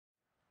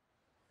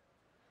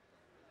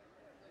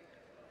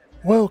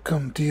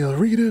Welcome, dear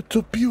reader,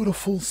 to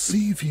beautiful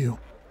Seaview,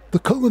 the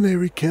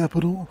culinary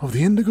capital of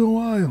the Indigo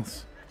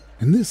Isles.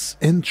 In this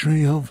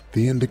entry of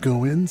the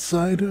Indigo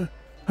Insider,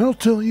 I'll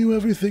tell you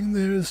everything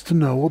there is to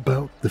know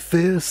about the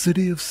fair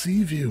city of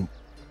Seaview,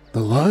 the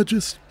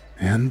largest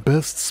and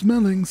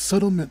best-smelling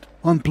settlement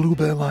on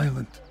Bluebell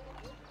Island.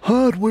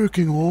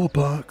 Hard-working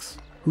oarbarks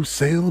who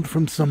sailed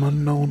from some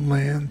unknown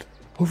land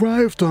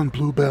arrived on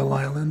Bluebell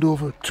Island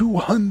over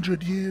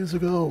 200 years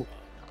ago.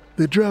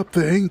 They dropped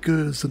their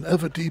anchors in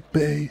Everdeep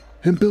Bay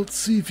and built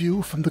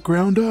Seaview from the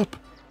ground up.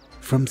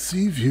 From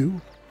Seaview,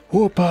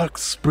 oarbarks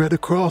spread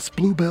across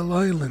Bluebell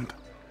Island,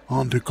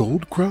 onto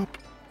Goldcrop,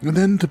 and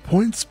then to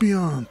points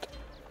beyond.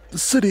 The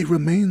city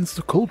remains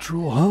the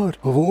cultural heart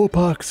of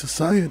oarbark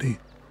society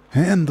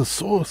and the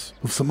source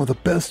of some of the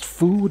best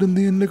food in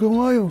the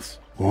Indigo Isles,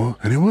 or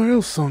anywhere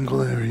else on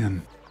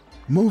Galarian.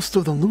 Most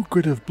of the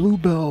lucrative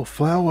bluebell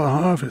flower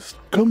harvest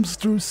comes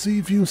through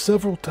Seaview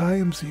several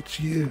times each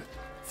year,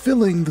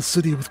 filling the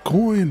city with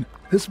coin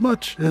as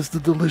much as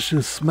the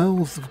delicious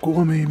smells of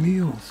gourmet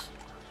meals.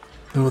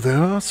 Though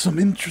there are some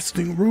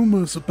interesting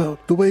rumors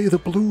about the way the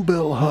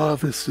bluebell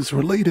harvest is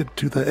related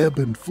to the ebb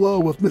and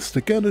flow of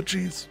mystic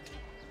energies.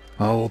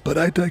 Oh, but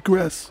I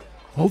digress.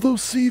 Although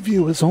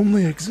Seaview has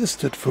only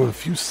existed for a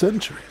few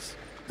centuries,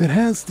 it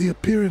has the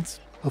appearance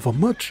of a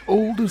much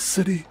older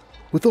city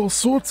with all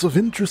sorts of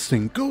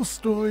interesting ghost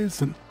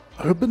stories and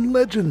urban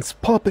legends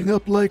popping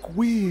up like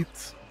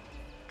weeds.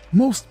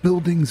 Most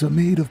buildings are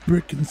made of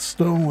brick and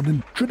stone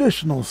in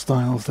traditional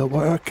styles that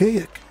were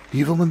archaic,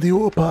 even when the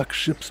oarbark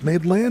ships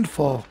made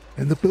landfall,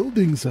 and the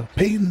buildings are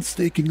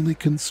painstakingly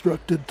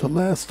constructed to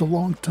last a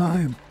long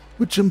time,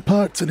 which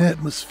imparts an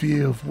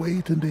atmosphere of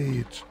weight and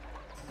age.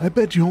 I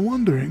bet you're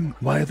wondering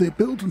why they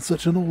built in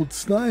such an old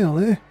style,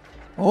 eh?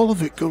 All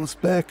of it goes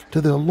back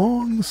to their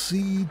long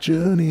sea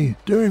journey,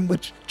 during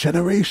which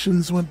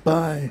generations went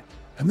by,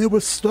 and they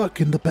were stuck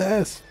in the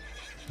past,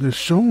 as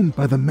shown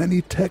by the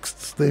many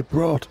texts they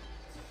brought.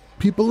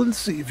 People in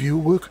Seaview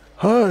work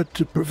hard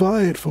to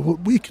provide for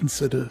what we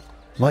consider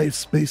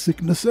life's basic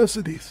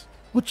necessities,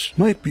 which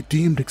might be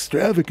deemed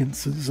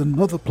extravagances in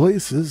other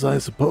places, I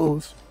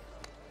suppose.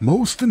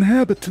 Most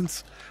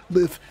inhabitants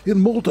live in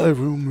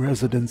multi-room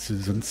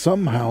residences, and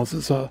some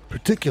houses are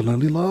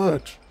particularly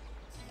large.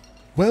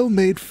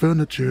 Well-made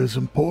furniture is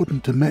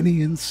important to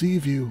many in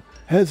Seaview,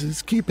 as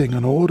is keeping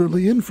an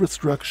orderly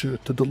infrastructure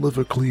to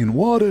deliver clean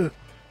water,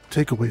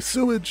 take away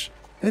sewage,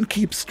 and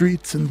keep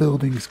streets and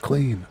buildings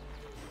clean.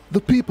 The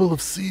people of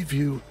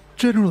Seaview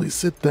generally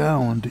sit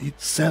down to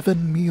eat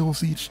 7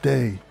 meals each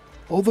day,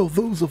 although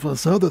those of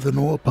us other than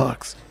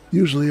oarbarks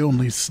usually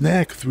only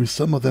snack through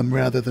some of them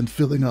rather than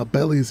filling our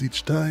bellies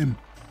each time.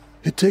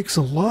 It takes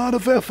a lot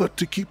of effort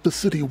to keep the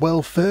city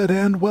well-fed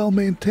and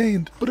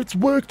well-maintained, but it's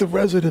work the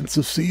residents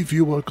of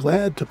Seaview are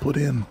glad to put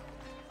in,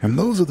 and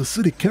those of the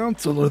city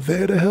council are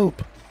there to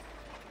help.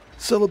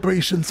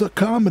 Celebrations are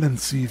common in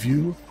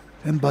Seaview,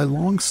 and by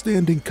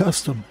long-standing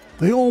custom,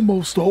 they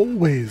almost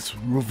always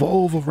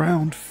revolve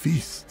around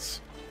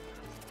feasts.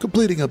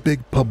 Completing a big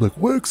public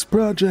works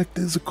project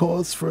is a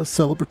cause for a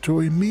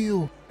celebratory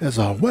meal, as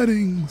are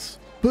weddings,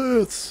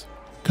 births,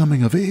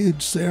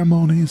 coming-of-age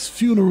ceremonies,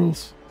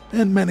 funerals,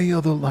 and many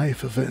other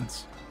life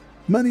events.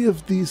 Many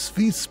of these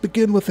feasts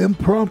begin with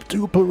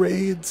impromptu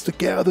parades to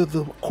gather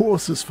the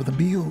courses for the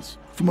meals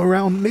from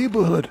around the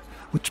neighborhood,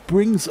 which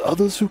brings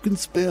others who can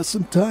spare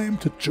some time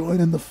to join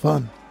in the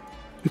fun.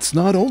 It's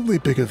not only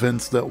big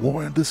events that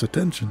warrant this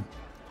attention.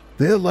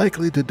 They're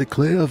likely to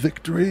declare a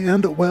victory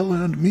and a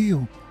well-earned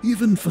meal,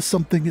 even for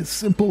something as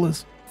simple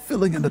as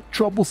filling in a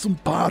troublesome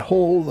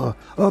pothole or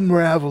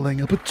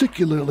unraveling a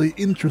particularly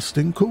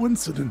interesting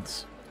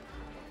coincidence.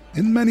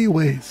 In many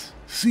ways,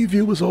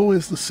 Seaview is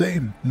always the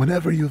same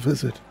whenever you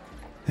visit,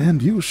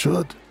 and you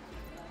should.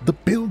 The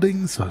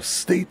buildings are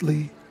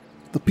stately,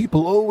 the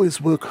people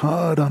always work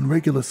hard on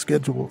regular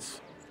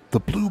schedules, the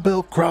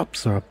bluebell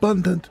crops are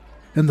abundant,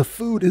 and the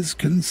food is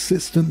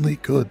consistently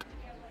good.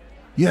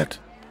 Yet,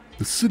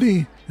 the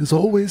city is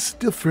always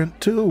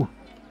different too.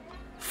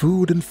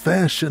 Food and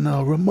fashion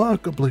are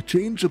remarkably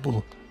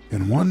changeable,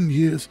 and one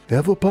year's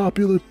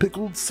ever-popular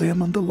pickled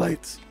salmon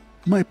delights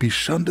might be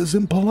shunned as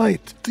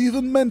impolite to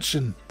even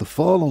mention the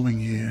following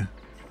year.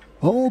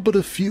 All but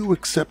a few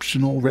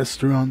exceptional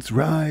restaurants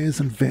rise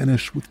and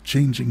vanish with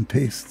changing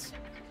tastes.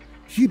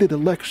 Heated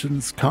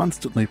elections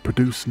constantly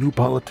produce new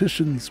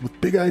politicians with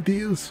big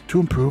ideas to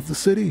improve the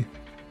city.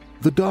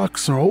 The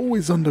docks are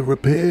always under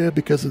repair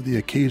because of the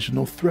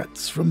occasional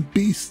threats from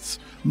beasts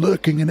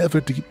lurking in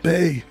Everdeep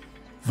Bay,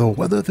 though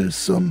whether there's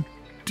some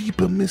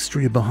deeper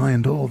mystery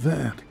behind all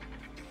that,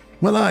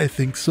 well, I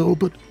think so,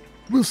 but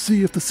we'll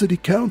see if the city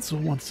council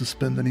wants to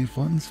spend any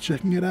funds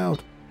checking it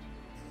out.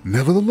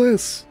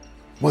 Nevertheless,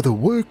 whether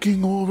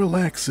working or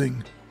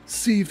relaxing,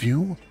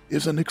 Seaview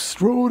is an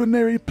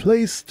extraordinary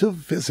place to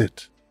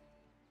visit.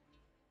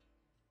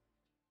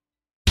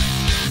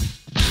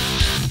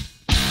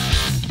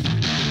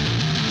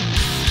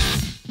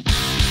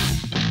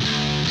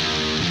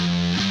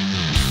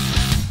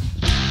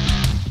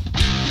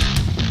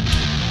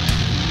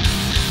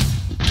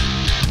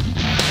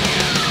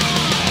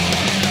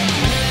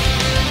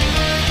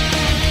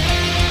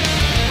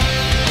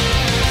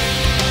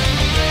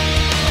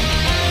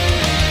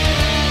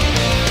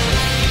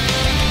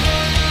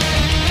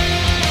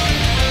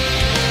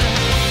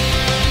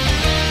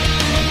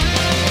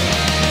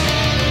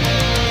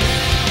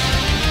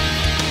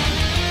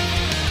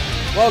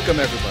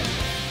 Welcome, everybody.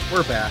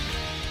 We're back.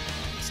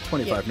 It's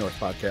 25 North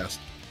Podcast.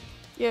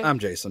 Yeah. I'm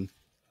Jason.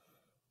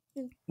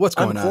 What's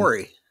going on? I'm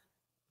Corey.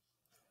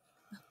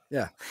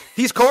 Yeah.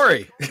 He's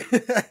Corey. And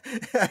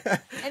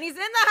he's in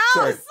the house.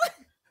 Sorry.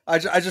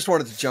 I just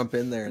wanted to jump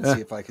in there and see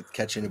if I could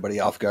catch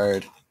anybody off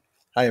guard.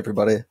 Hi,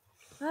 everybody.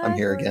 I'm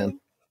here again.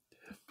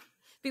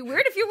 Be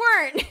weird if you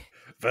weren't.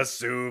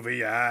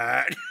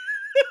 Vesuvian.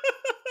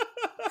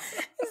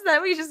 Is that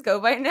what you just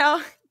go by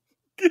now?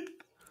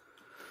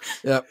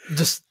 Yep.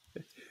 Just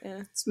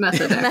It's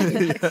method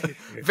acting.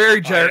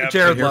 very Jared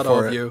Leto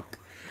for of it. you.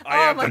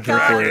 Oh my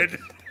God.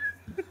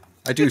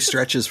 I do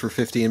stretches for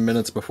 15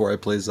 minutes before I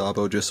play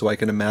Zabo just so I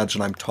can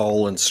imagine I'm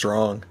tall and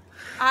strong.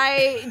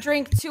 I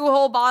drink 2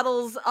 whole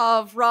bottles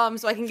of rum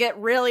so I can get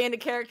really into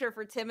character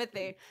for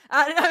Timothy.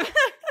 I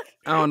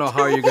don't know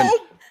how you're gonna.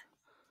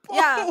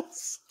 Yeah.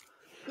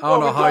 I don't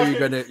know how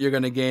you're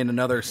gonna gain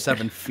another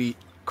 7 feet,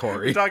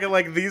 Corey. You're talking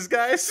like these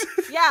guys?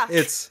 Yeah.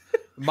 It's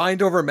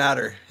mind over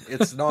matter.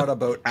 It's not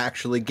about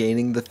actually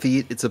gaining the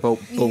feat. It's about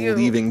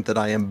believing that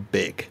I am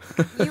big.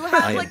 You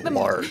have I like am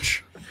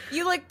large.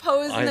 You like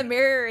pose in the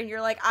mirror and you're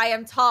like, I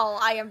am tall,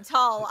 I am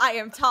tall, I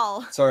am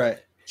tall. It's all right.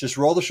 Just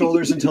roll the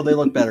shoulders until they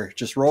look better.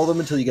 Just roll them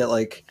until you get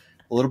like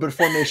a little bit of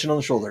formation on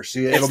the shoulders.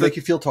 See, it'll make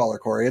you feel taller,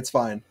 Corey. It's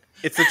fine.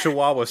 It's the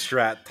Chihuahua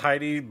strat.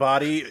 Tiny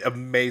body,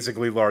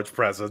 amazingly large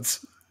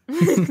presence.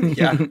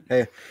 Yeah.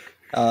 Hey,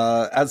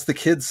 as the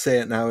kids say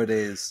it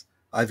nowadays,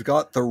 I've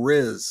got the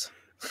Riz.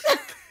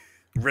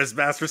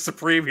 Rizmaster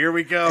Supreme, here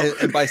we go.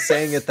 And by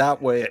saying it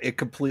that way, it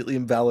completely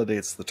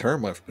invalidates the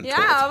term I've been Yeah,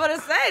 told. I'm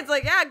gonna say it's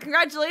like, yeah,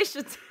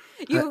 congratulations.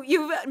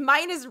 You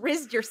minus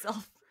rizzed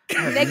yourself.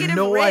 Negative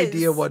no riz.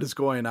 idea what is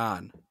going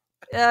on.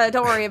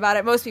 Don't worry about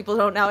it. Most people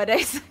don't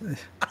nowadays.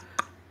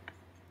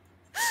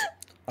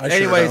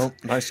 Anyways,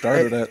 I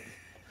started it.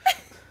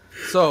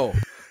 So,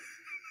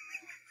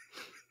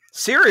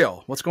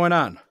 cereal. What's going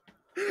on?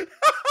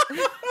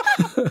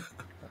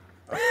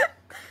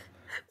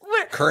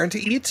 Current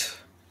eat?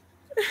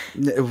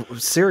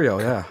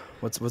 Cereal. Yeah.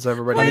 What's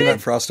everybody? Honey eating?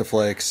 Nut Frosted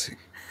Flakes.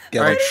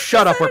 All right,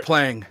 shut up. We're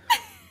playing.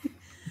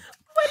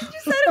 Why did you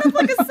set it up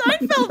like a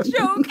Seinfeld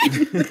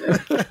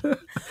joke?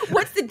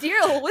 What's the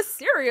deal with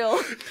cereal?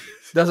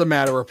 Doesn't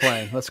matter. We're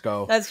playing. Let's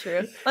go. That's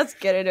true. Let's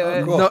get into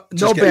it. Cool. No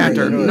Just get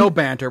banter. into it. No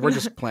banter. We're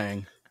just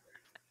playing.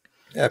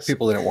 Yeah,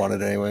 people didn't want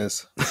it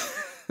anyways.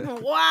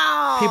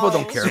 Wow. People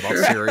don't care about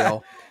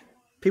cereal.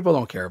 People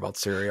don't care about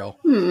cereal.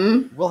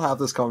 We'll have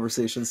this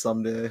conversation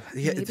someday.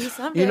 Yeah, Maybe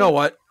someday. you know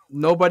what?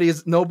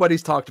 Nobody's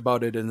talked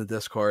about it in the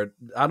Discord.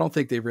 I don't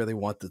think they really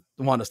want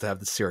us to have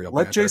the cereal.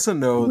 Let banter. Jason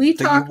know We that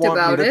you talked want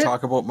about me to it.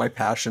 talk about my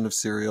passion of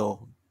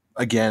cereal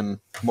again,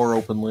 more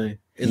openly,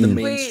 in the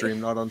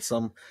mainstream, not on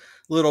some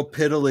little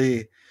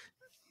piddly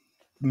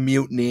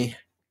mutiny.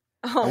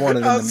 I Oh, want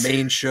it in the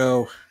main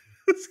show.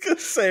 I was going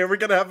to say, are we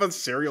going to have a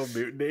cereal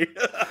mutiny?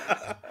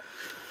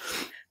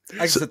 I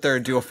can sit there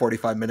and do a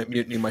 45-minute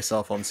mutiny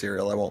myself on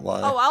cereal, I won't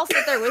lie. oh, I'll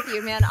sit there with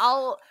you, man.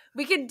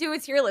 We could do a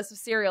tier list of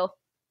cereal.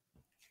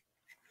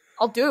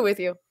 I'll do it with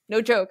you. No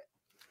joke.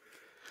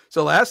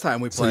 So last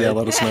time we So played, yeah,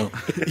 let us know.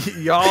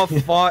 y'all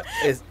fought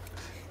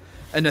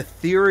an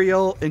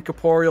ethereal,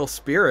 incorporeal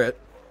spirit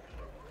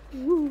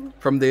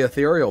from the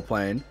ethereal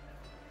plane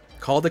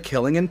called a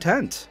Killing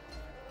Intent.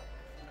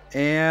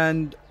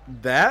 And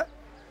that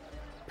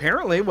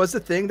apparently was the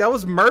thing that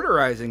was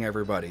murderizing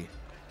everybody.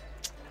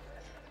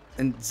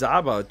 And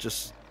Zaba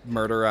just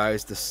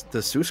murderized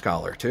the Sioux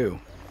Scholar, too.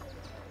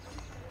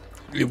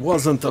 He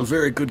wasn't a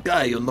very good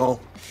guy, you know.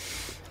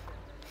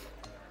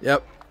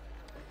 Yep.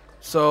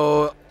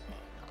 So,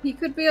 He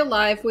could be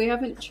alive. We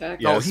haven't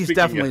checked. Yeah, he's speaking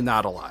definitely of-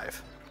 not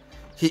alive.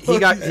 He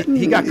got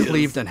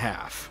cleaved in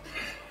half.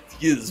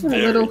 He is Our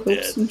little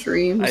hopes and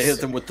dreams.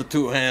 him with the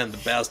two-hand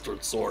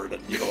bastard sword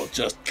and,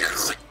 just...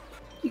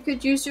 You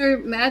could use your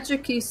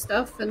magic-y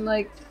stuff and,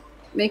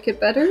 make it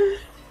better?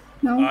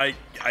 No? I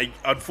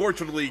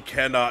unfortunately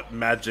cannot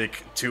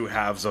magic 2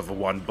 halves of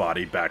one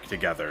body back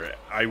together.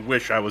 I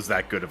wish I was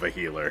that good of a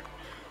healer.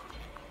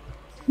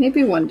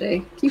 Maybe one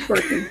day. Keep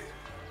working.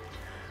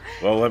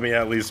 Well, let me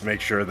at least make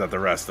sure that the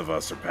rest of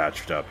us are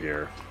patched up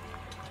here.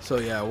 So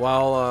yeah,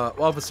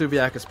 while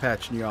Vesuviac is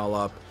patching you all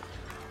up,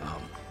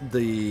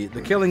 the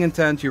Killing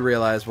Intent you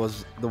realize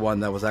was the one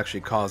that was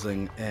actually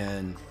causing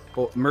and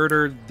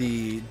murdered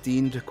the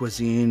Dean de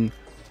Cuisine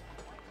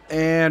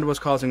and was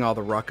causing all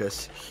the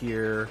ruckus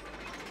here.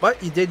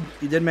 But you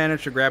did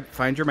manage to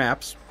find your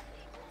maps,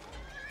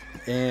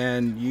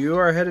 and you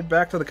are headed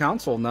back to the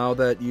council now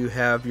that you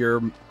have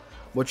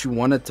what you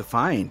wanted to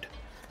find,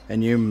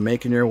 and you're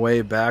making your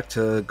way back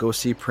to go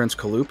see Prince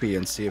Kalupi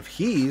and see if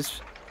he's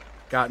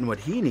gotten what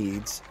he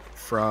needs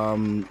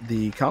from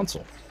the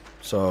council.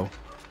 So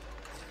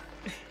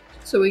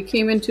We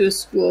came into a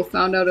school,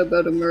 found out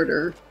about a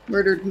murder,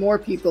 murdered more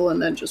people,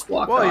 and then just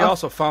walked off. you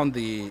also found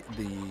the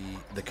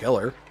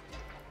killer.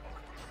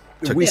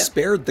 We Yeah.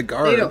 spared the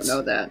guards. They don't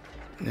know that.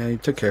 Yeah, you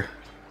took care.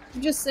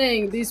 I'm just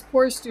saying, these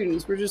poor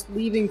students were just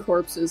leaving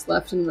corpses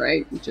left and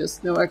right, and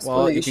just no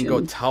explanation. Well, you can go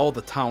tell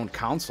the town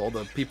council,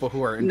 the people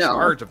who are in No.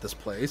 charge of this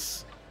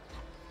place.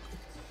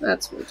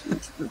 That's way too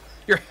much work.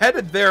 You're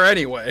headed there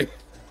anyway.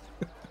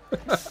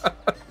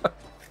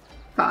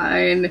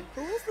 Fine.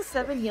 Who was the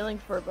 7 healing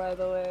for, by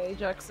the way,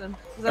 Jackson?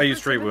 Was that I for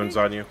used 3 Timothy? wounds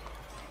on you.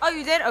 Oh,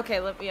 you did? Okay,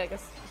 let me, I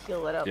guess,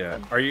 heal it up. Yeah.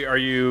 Then. Are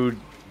you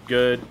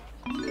good?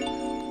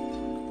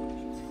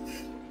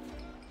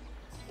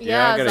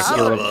 Yeah, I gotta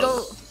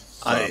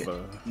Zaba, heal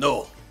go.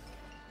 No.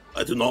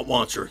 I do not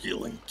want your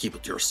healing. Keep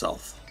it to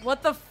yourself.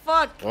 What the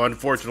fuck? Well,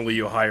 unfortunately,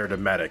 you hired a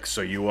medic,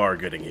 so you are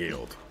getting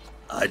healed.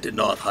 I did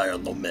not hire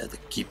no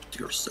medic. Keep it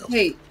to yourself.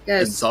 Hey, And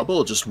guys, Zaba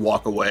will just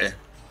walk away.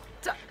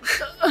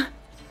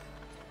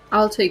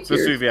 I'll take your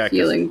Vesuviac is-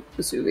 healing,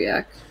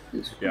 Vesuviac.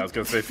 Yeah, I was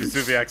gonna say,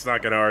 Vesuviac's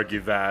not gonna argue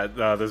that.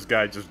 This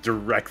guy just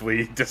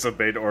directly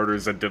disobeyed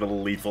orders and did a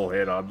lethal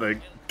hit on the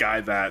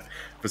guy that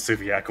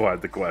Vesuviac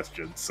wanted to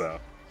question, so...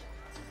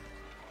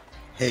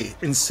 Hey,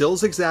 in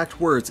Syl's exact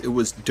words, it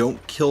was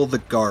don't kill the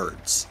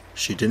guards.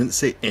 She didn't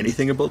say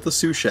anything about the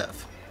sous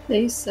chef.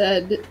 They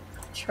said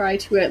try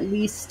to at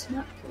least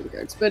not kill the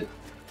guards, but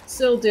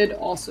Syl did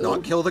also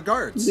Not kill the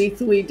guards. do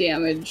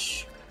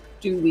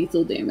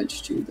lethal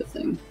damage to the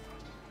thing.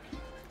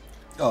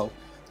 Oh,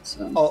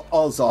 So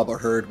all Zaba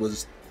heard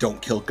was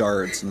don't kill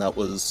guards, and that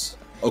was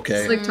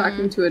okay. it's like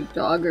talking to a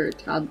dog or a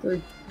toddler.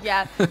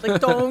 Yeah,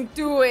 like, don't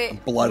do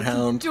it.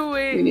 Bloodhound. Do We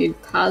it.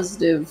 need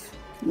positive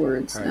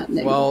words, All not right.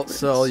 negative Well, words.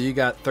 so you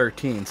got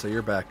 13, so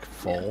you're back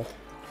full.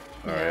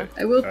 Alright.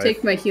 I will Alright.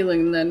 take my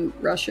healing and then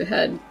rush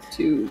ahead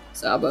to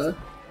Zaba.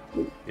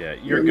 Yeah,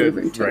 you're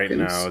Removing good right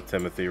tokens. now,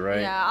 Timothy,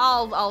 right? Yeah,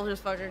 I'll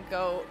just fucking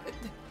go.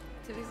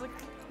 Timmy's like,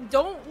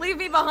 don't leave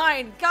me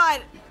behind.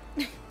 God.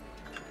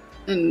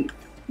 And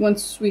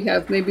once we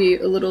have maybe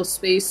a little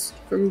space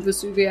from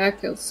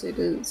Vesuviac, I'll say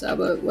to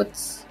Zaba,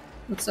 what's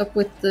up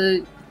with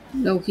the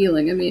no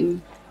healing? I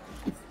mean,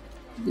 if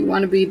you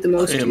want to be the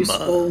most I am,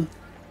 useful.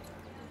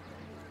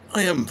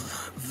 I am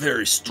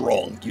very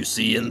strong, you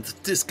see, and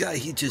this guy,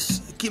 he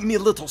just give me a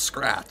little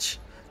scratch.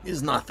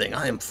 It's nothing.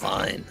 I am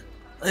fine.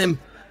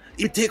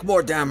 It take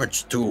more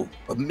damage to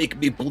make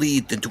me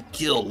bleed than to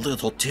kill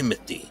little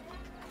Timothy.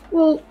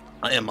 Well,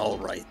 I am all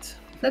right.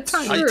 that's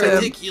I true.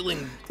 take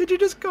healing. Did you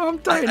just call him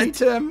Tiny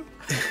Tim?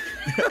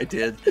 I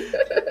did.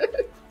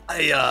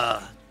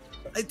 I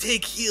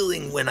take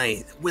healing when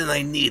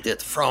I need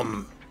it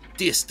from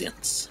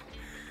distance.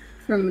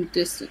 From a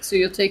distance, so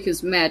you'll take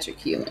his magic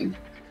healing.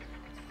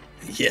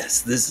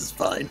 Yes, this is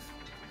fine.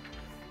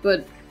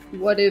 But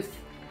what if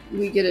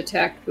we get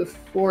attacked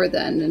before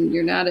then, and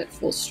you're not at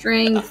full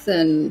strength,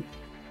 and...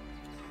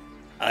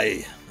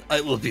 I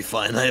will be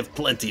fine. I have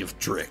plenty of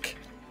trick.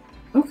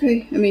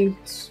 Okay, I mean,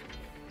 it's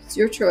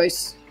your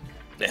choice.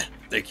 Yeah,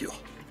 thank you.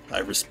 I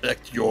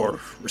respect your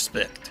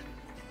respect.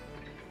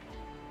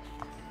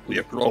 We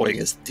are growing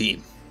as a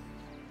team.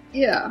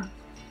 Yeah.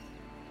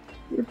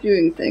 We're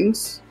doing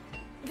things.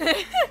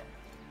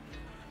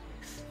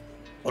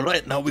 All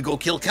right, now we go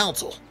kill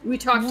council. We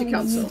talk to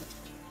council.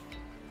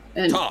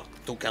 And Talk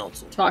to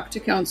council. talk to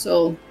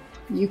council.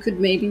 You could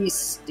maybe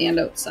stand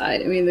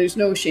outside. I mean, there's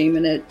no shame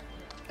in it.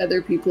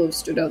 Other people have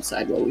stood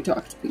outside while we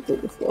talk to people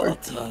before.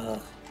 But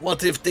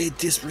what if they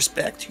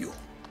disrespect you?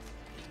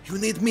 You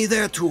need me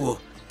there to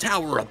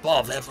tower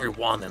above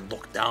everyone and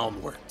look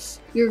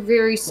downwards. You're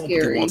very Nobody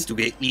scary. wants to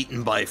get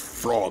eaten by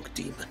frog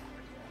demon.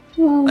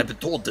 Well, I've been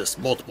told this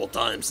multiple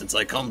times since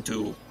I come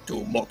to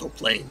Mortal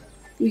Plane.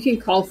 we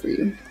can call for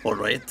you. All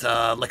right,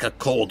 like a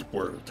code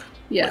word.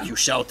 Yeah. Like you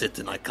shout it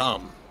and I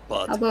come,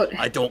 but How about-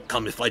 I don't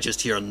come if I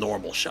just hear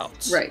normal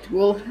shouts. Right.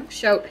 We'll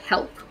shout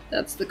help.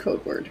 That's the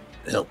code word.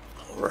 Help.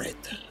 All right.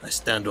 I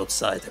stand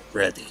outside,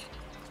 ready.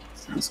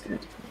 Sounds good.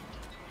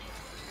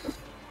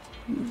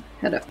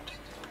 Head out.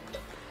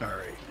 All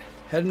right,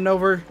 heading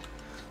over.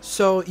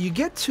 So you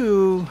get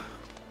to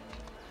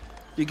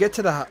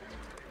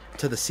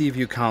the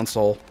Seaview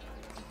Council,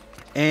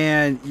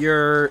 and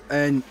you're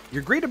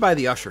greeted by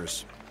the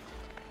ushers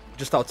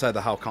just outside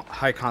the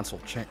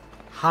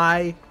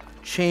high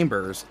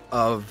chambers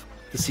of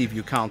the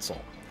Seaview Council,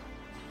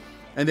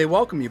 and they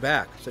welcome you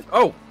back. Said,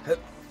 "Oh,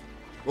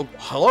 well,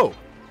 hello.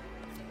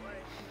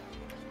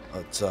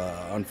 It's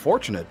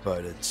unfortunate,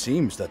 but it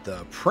seems that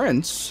the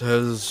prince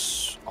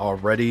has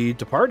already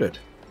departed."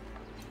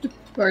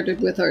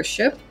 Departed with our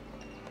ship.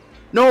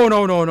 No.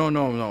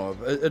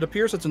 It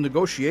appears that the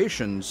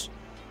negotiations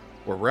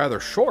were rather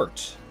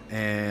short,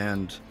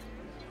 and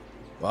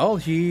well,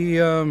 he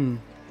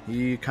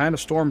kind of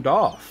stormed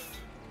off,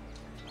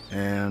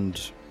 and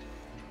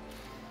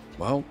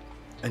well,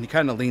 and he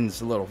kind of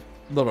leans a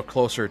little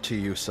closer to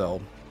you,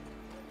 Sel,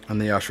 and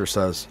the usher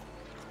says,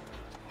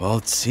 "Well,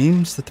 it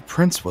seems that the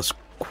prince was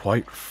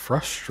quite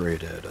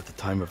frustrated at the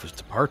time of his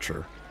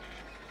departure.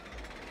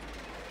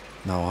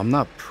 Now, I'm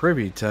not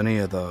privy to any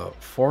of the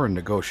foreign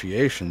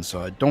negotiations,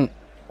 so I don't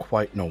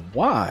quite know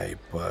why,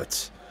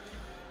 but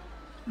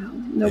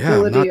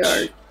Nobility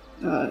not-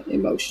 are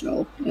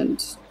emotional,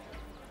 and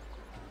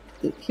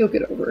he'll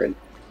get over it.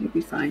 He'll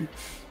be fine.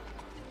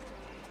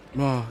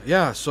 well,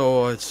 yeah,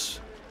 so it's...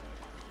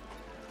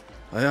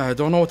 I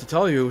don't know what to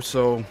tell you,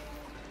 so...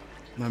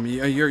 I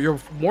mean, you're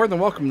more than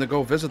welcome to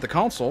go visit the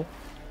council,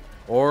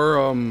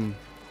 or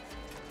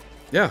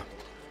Yeah.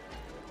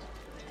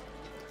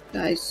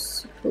 I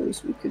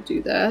suppose we could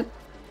do that.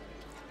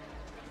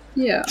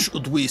 Yeah.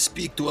 Should we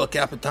speak to a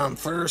Capitan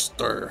first,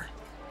 or?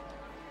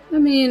 I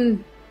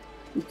mean,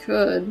 we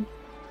could.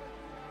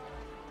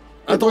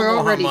 I don't We're know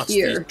how already much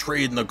here. these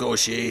trade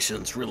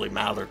negotiations really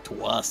matter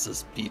to us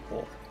as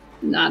people.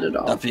 Not at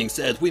all. That being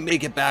said, we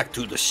make it back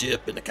to the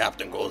ship and the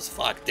captain goes,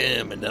 fuck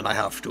them, and then I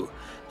have to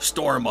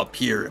storm up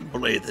here and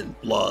bathe in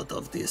blood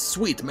of this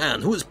sweet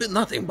man who has been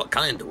nothing but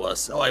kind to us.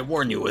 So I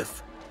warn you,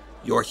 if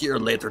you're here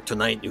later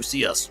tonight and you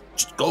see us,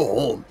 just go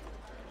home.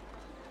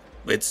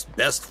 It's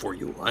best for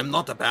you. I'm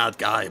not a bad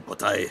guy,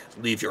 but I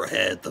leave your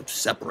head to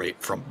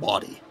separate from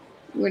body.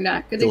 We're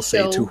not going He'll to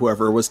say kill to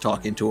whoever was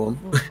talking to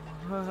him.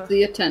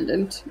 the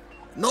attendant.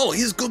 No,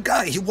 he's a good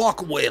guy. He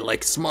walk away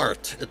like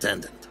smart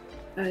attendant.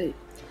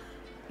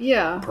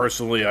 Yeah.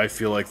 Personally, I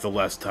feel like the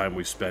less time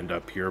we spend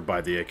up here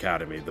by the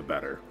academy, the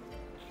better.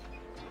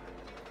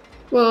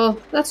 Well,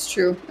 that's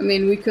true. I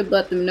mean, we could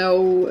let them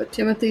know.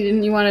 Timothy,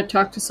 didn't you want to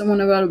talk to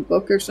someone about a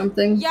book or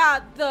something?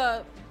 Yeah,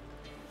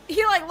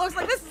 he like looks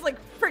like this is like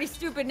pretty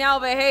stupid now,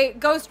 but hey,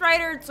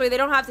 ghostwriter, so they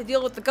don't have to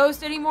deal with the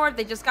ghost anymore.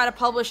 They just gotta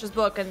publish his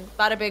book, and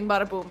bada bing,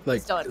 bada boom, Like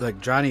he's done. like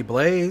Johnny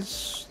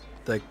Blaze,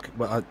 like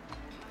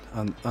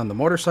on the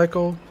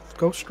motorcycle,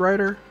 Ghost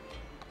Rider.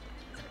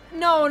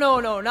 No,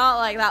 not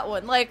like that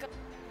one. Like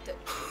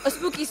a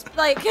spooky,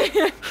 like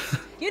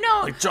you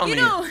know, Like Johnny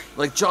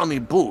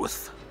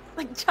Booth.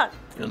 like John.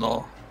 You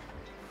know,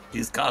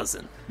 his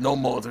cousin. No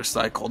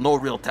motorcycle, no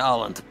real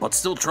talent, but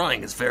still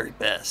trying his very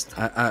best.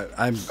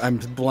 I'm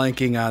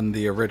blanking on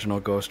the original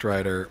Ghost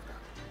Rider,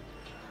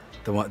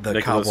 the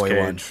Nicolas cowboy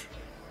one, Cage.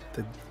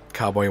 the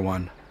cowboy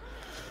one.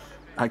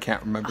 I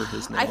can't remember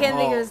his name. I can't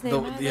think of his name.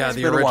 either. Yeah, It's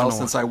the been a original while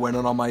since I went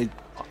in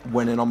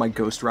on my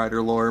Ghost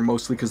Rider lore,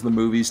 mostly because the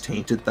movies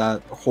tainted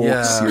that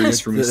whole series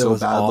for me so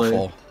badly.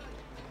 Awful.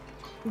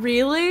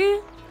 Really?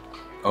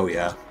 Oh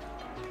yeah,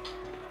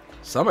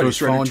 Somebody's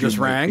Ghost Rider phone 2 just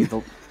might be rang.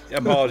 the-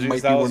 Apologies, might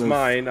be that was one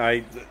of-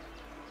 mine.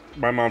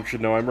 My mom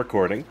should know I'm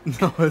recording.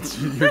 No,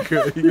 you're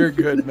good. You're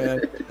good,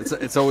 man.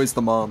 It's always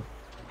the mom.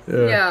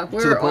 Yeah, To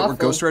we're the point awful. where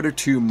Ghost Rider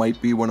 2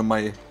 might be one of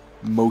my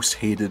most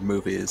hated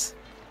movies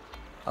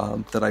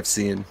that I've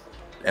seen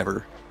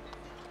ever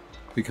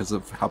because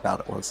of how bad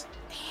it was.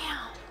 Damn.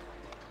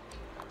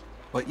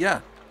 But yeah,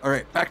 all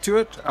right, back to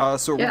it.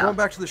 So we're Yeah. going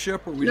back to the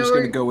ship, or are we No, just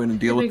going to we're go in and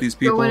deal gonna with these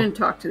people? Go in and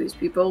talk to these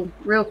people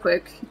real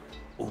quick.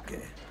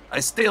 Okay. I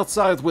stay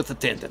outside with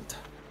attendant.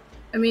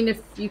 I mean,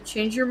 if you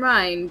change your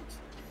mind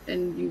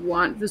and you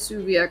want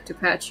Vesuviac to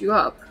patch you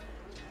up,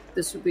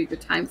 this would be a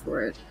good time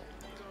for it.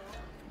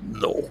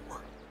 No.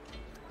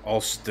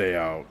 I'll stay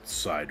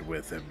outside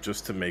with him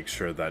just to make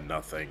sure that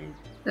nothing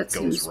That goes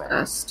seems wrong.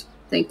 best.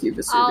 Thank you,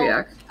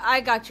 Vesuviac.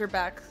 I got your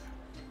back.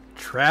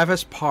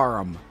 Travis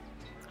Parham.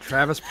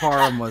 Travis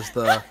Parham was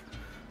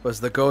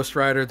the Ghost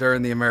Rider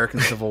during the American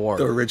Civil War.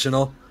 The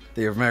original?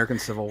 The American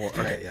Civil War.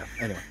 Okay, yeah.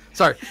 Anyway,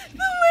 sorry. The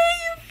way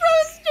you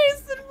froze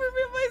Jason for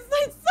me, my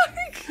side,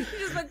 sorry. You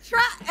just went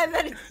trap, and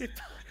then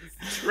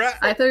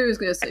I thought he was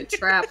going to say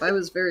trap. I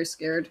was very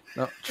scared.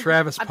 No,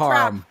 Travis A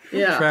Parham.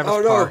 Yeah. Travis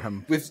Oh no,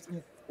 Parham.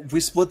 we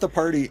split the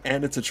party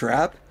and it's a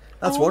trap?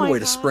 That's Oh one my way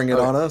to God. spring it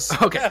on us.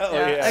 Okay. yeah.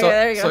 So, Okay,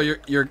 there you go.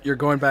 so you're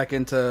going back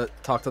in to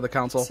talk to the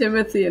council.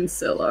 Timothy and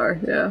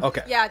Sylar, yeah.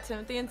 Okay. Yeah,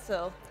 Timothy and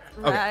Syl.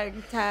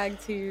 Tag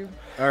team.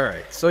 All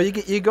right. So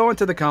you go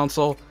into the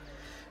council,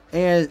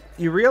 and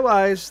you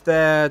realize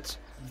that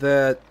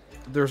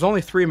there's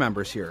only 3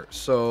 members here.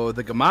 So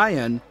the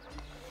Gamayan,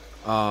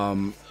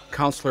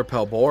 Councilor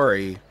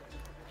Pelbori,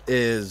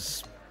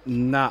 is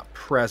not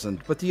present,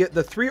 but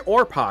the 3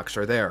 Orpoks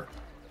are there,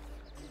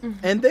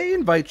 and they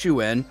invite you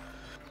in.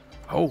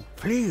 Oh,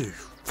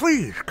 please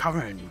come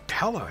and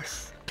tell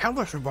us. Tell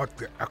us about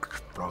the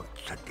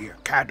exploits that the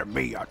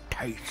Academy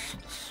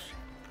tastes.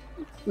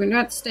 We're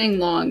not staying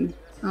long.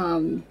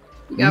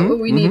 We got what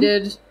we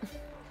needed.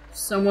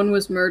 Someone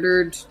was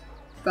murdered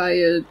by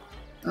a,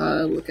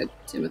 look at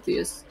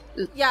Timothy's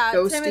Yeah,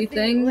 ghosty Timothy,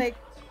 thing.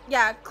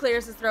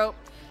 clears his throat.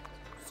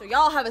 So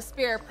y'all have a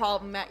spirit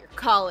problem at your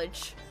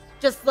college.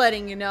 Just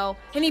letting you know.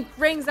 And he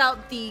brings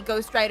out the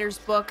Ghost Rider's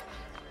book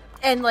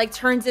and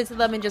turns it to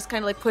them and just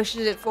kind of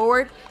pushes it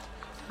forward.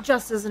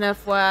 Just as an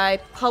FYI,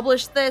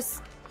 publish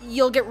this.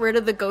 You'll get rid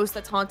of the ghost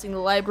that's haunting the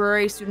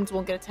library. Students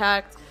won't get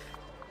attacked.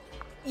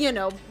 You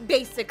know,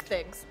 basic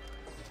things.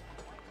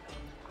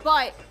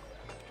 But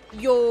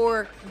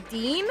your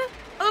dean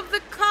of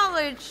the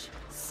college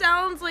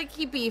sounds like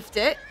he beefed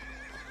it,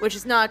 which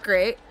is not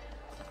great.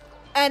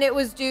 And it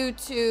was due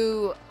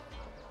to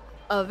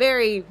a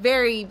very,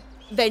 very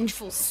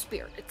vengeful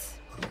spirit.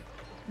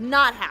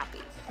 Not happy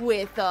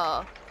with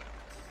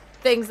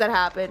things that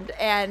happened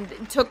and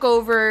took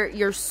over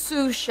your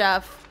sous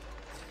chef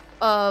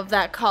of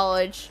that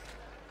college.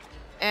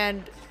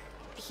 And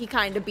he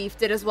kind of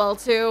beefed it as well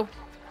too.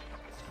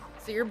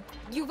 So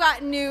you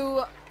got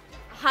new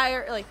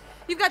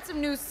you've got some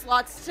new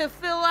slots to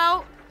fill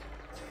out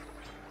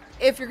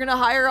if you're gonna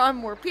hire on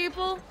more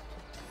people.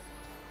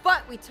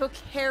 But we took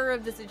care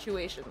of the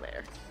situation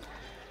there.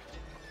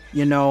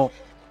 You know,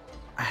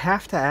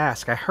 have to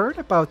ask. I heard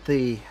about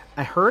the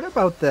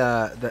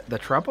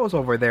troubles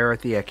over there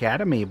at the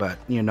academy, but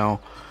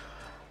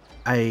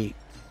I'm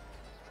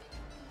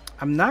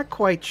not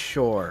quite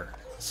sure.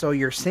 So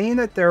you're saying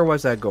that there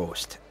was a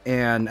ghost,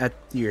 and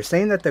you're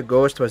saying that the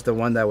ghost was the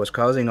one that was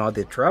causing all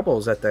the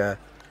troubles at the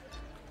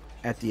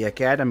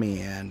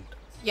academy, and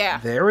Yeah.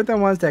 they were the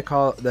ones that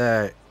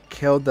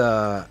killed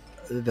the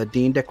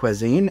Dean de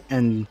Cuisine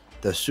and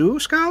the Sioux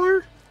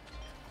scholar.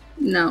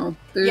 No,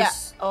 there's Yeah.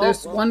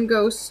 there's one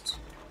ghost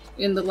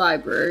in the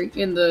library,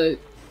 in the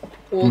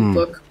old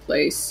book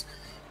place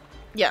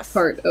Yes.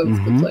 part of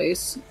the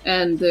place,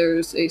 and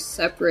there's a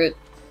separate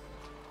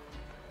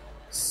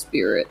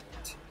spirit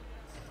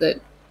that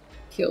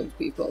killed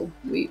people.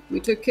 We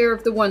took care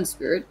of the one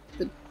spirit,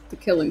 the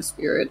killing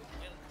spirit.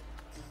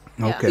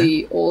 Yeah. Okay.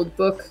 The old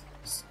book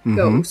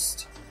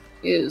ghost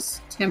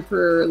is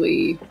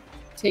temporarily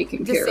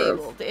taken care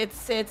of. Disabled.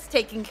 It's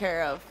taken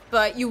care of.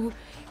 But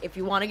if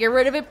you want to get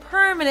rid of it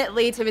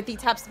permanently, Timothy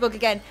taps the book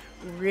again.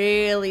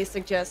 Really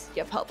suggest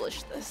you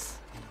publish this.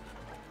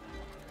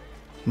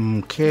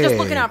 Okay. Just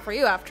looking out for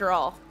you, after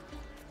all.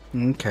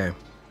 Okay.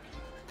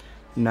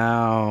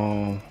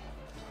 Now,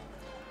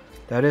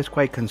 that is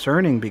quite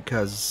concerning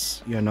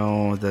because,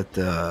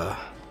 that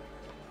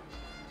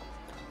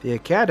the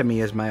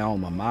academy is my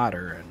alma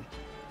mater, and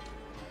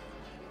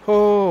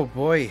oh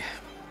boy,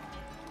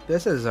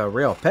 this is a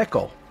real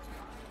pickle.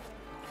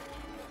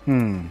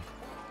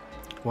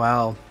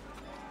 Well,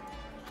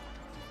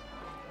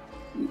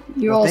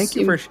 thank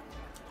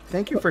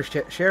you for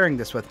sharing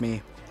this with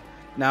me.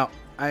 Now,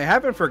 I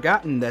haven't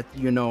forgotten that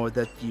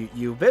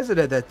you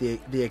visited at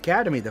the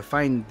academy to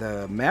find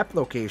the map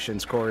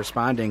locations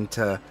corresponding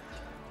to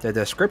the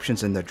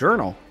descriptions in the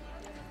journal.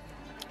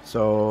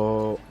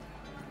 So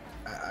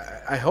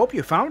I hope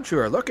you found what you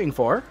were looking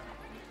for.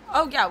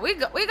 Oh yeah, we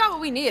got what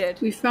we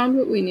needed. We found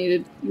what we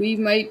needed. We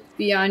might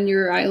be on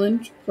your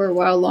island for a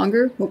while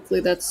longer. Hopefully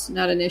that's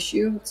not an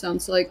issue. It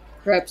sounds like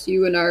perhaps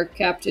you and our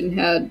captain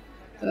had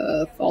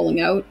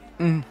falling out.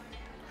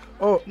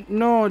 Oh,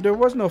 no, there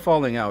was no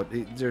falling out.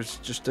 There's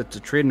just the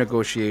trade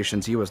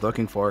negotiations he was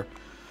looking for.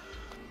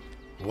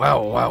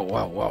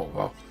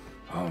 Well.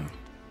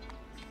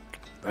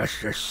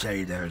 Let's just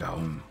say that,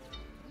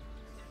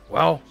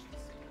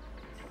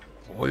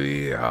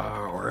 we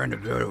are in a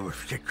bit of a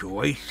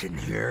situation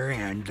here,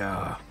 and,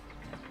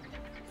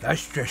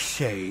 let's just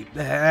say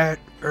that,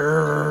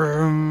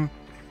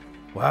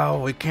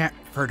 we can't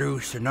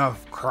produce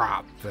enough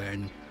crop,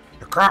 and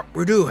the crop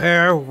we do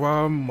have,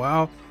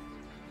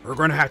 we're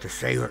gonna have to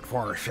save it for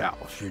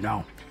ourselves,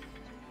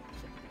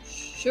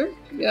 Sure.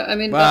 Yeah, I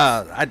mean,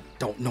 Well, I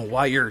don't know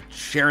why you're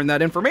sharing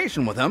that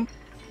information with him.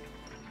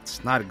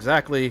 It's not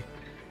exactly...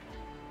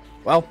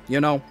 Well,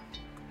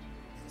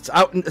 it's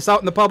out in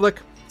the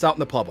public. It's out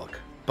in the public.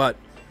 But,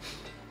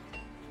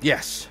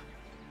 yes.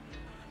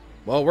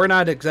 Well, we're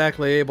not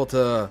exactly able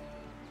to...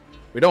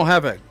 We don't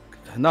have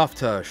enough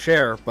to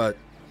share, but...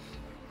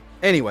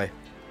 Anyway,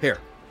 here.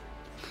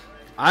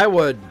 We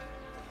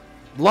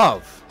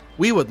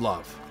would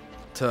love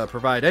to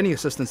provide any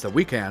assistance that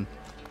we can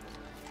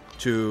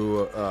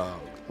to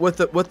with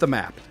the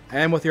map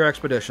and with your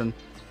expedition.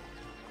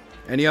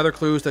 Any other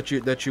clues that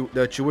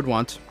you would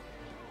want,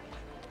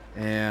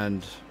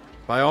 and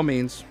by all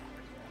means,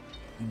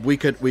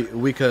 we'd be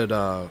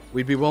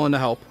willing to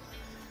help.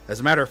 As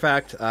a matter of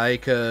fact, I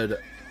could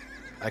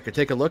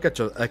take a look at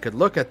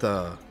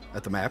the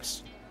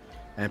maps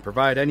and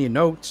provide any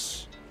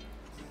notes,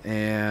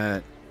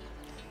 and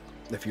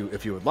if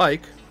you would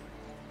like.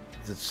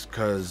 It's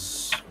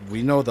because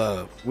we know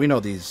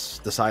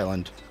this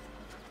island.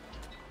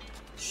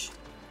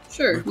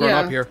 Sure. We've grown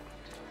up here.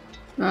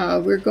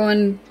 We're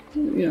going,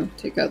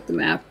 take out the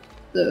map,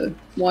 the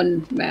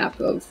one map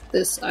of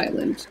this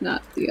island,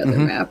 not the other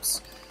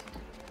maps.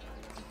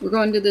 We're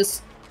going to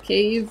this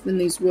cave in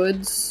these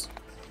woods.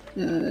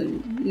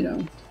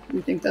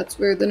 We think that's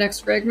where the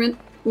next fragment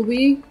will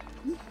be.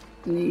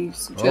 Any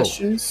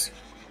suggestions?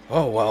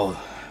 Oh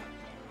well.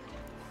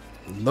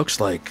 Looks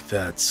like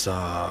that's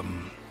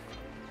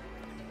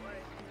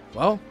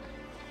Well,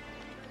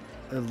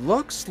 it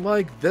looks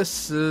like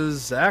this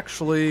is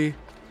actually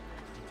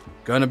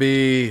gonna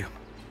be...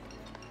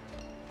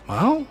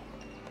 Well,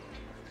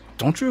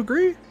 don't you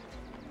agree?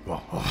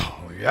 Well,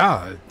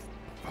 yeah, if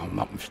I'm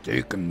not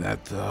mistaken,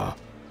 that's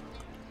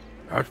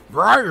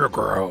Briar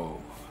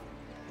Grove.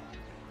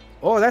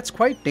 Oh, that's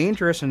quite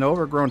dangerous and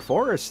overgrown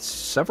forest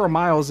several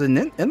miles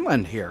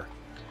inland here.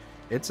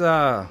 It's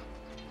gonna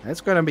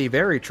be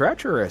very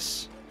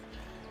treacherous.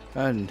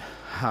 And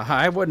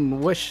I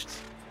wouldn't wish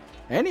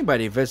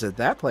anybody visit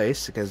that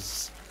place,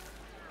 because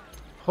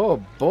oh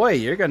boy,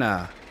 you're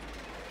gonna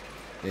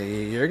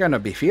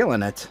be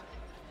feeling it.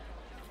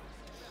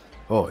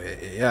 Oh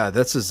yeah,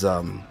 that's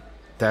gonna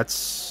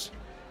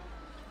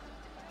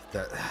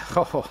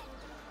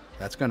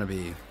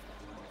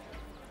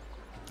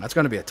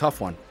be a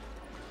tough one.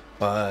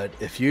 But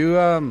if you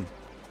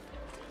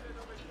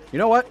you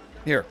know what,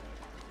 here,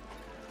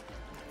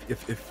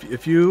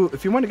 if you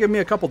want to give me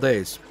a couple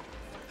days,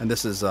 and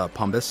this is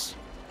Pumbus,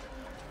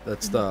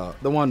 That's the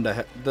one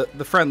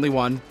the friendly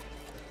one,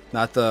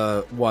 not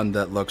the one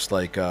that looks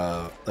like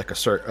a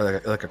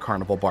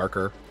carnival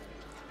barker.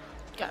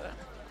 Got it.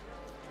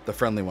 The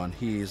friendly one.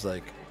 He's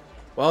like,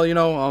 well,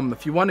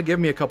 if you want to give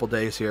me a couple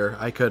days here,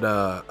 I could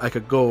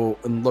go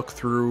and look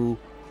through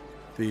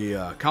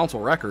the council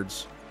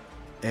records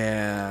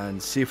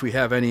and see if we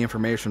have any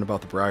information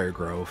about the Briar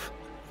Grove.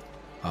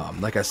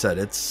 Like I said,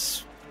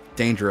 it's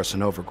dangerous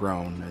and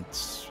overgrown.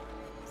 It's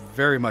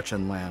very much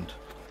inland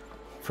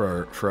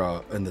for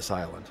in this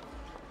island,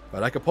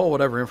 but I could pull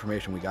whatever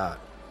information we got.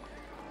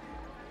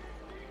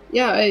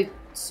 Yeah, I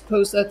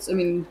suppose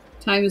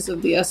time is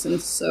of the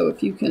essence, so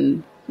if you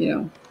can,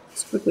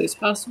 as quickly as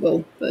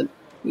possible, but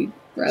we'd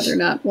rather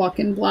not walk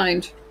in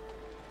blind.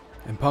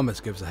 And Pumice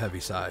gives a heavy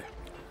sigh.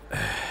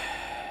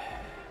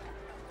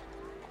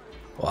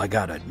 Well, I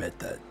gotta admit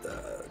that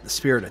the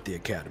spirit at the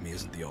academy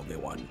isn't the only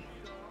one.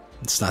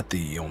 It's not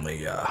the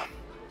only,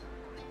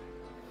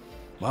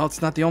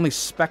 it's not the only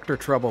specter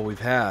trouble we've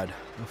had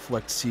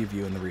afflict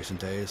Seaview in the recent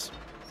days.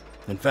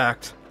 In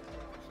fact,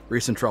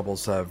 recent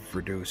troubles have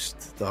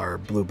reduced our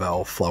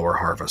bluebell flower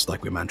harvest,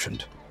 like we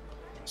mentioned.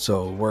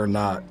 So we're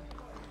not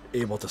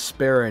able to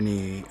spare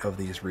any of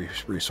these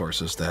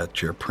resources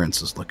that your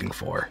prince is looking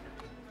for.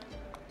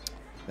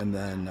 And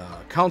then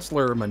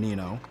Counselor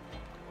Menino,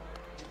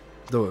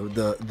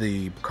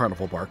 the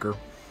carnival barker,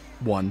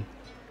 one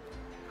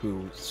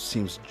who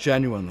seems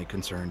genuinely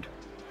concerned.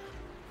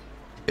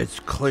 It's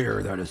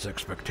clear that his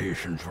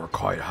expectations were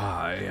quite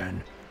high,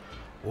 and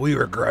we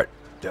regret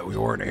that we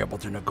weren't able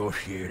to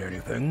negotiate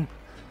anything,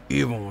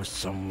 even with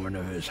someone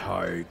of his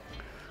high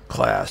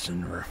class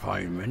and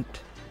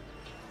refinement.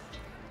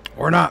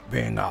 We're not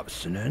being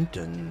obstinate,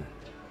 and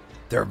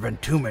there have been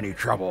too many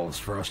troubles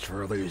for us to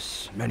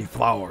release many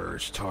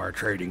flowers to our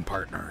trading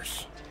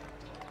partners.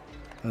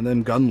 And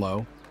then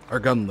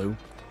Gunlu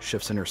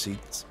shifts in her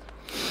seats.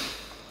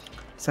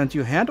 Since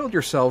you handled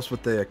yourselves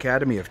with the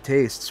Academy of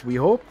Tastes, we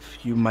hope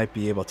you might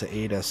be able to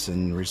aid us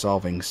in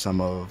resolving some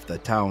of the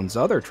town's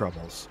other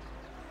troubles.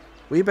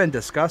 We've been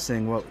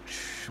discussing what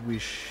we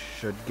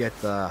should get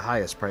the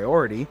highest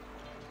priority,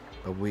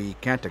 but we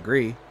can't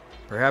agree.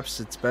 Perhaps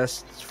it's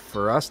best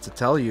for us to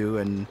tell you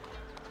and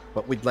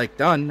what we'd like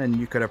done, and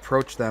you could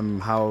approach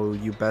them how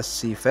you best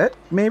see fit,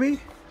 maybe?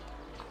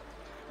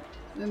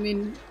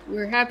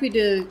 We're happy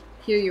to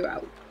hear you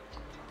out.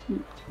 If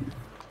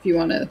you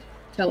want to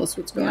tell us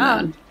what's going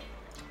on.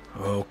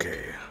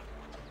 Okay.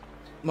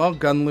 Well,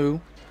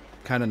 Gunlu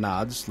kind of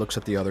nods, looks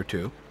at the other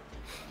two.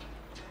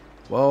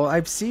 Well,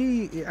 I've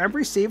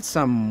received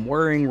some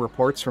worrying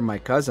reports from my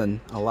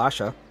cousin,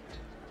 Alasha.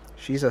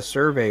 She's a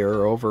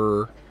surveyor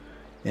over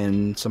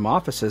in some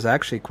offices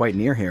actually quite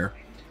near here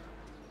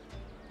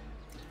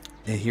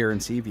in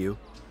Seaview.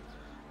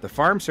 The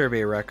farm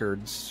survey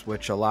records,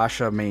 which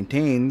Alasha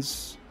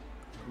maintains,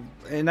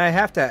 and I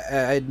have to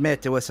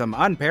admit, with some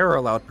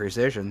unparalleled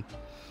precision,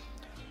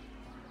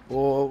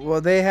 well,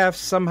 they have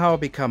somehow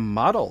become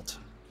muddled,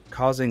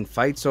 causing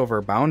fights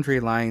over boundary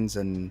lines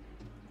and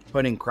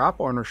putting crop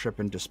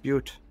ownership in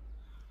dispute.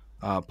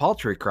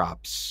 Poultry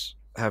crops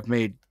have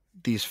made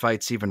these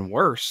fights even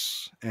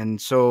worse,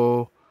 and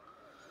so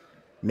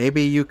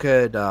maybe you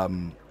could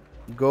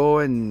go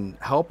and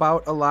help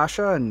out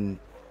Alasha and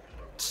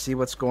see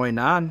what's going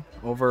on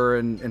over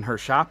in her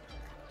shop.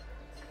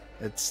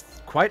 It's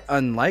quite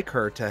unlike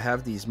her to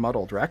have these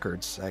muddled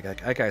records.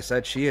 Like I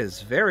said, she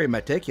is very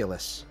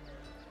meticulous.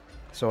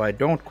 So I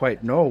don't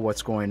quite know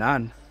what's going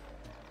on.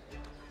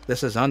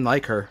 This is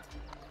unlike her.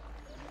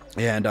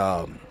 And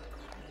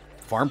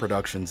farm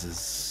productions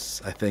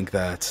is, I think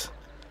that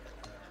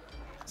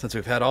since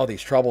we've had all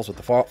these troubles with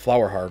the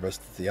flower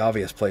harvest, the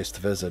obvious place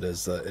to visit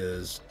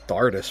is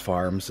Dardis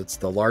Farms. It's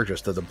the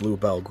largest of the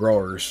bluebell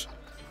growers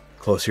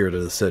close here to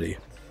the city.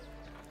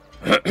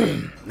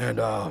 And,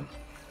 well,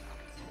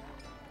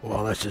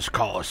 let's just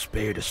call a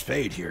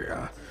spade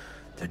here.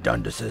 The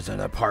Dundases and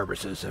the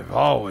Parvises have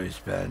always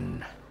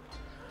been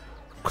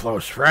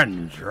close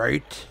friends,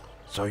 right?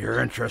 So your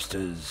interest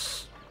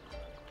is...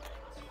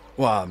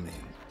 Well,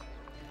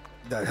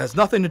 that has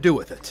nothing to do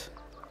with it,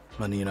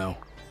 Menino.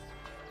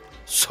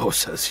 So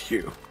says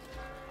you.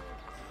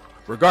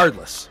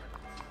 Regardless,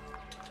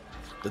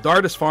 the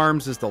Dardis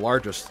Farms is the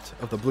largest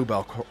of the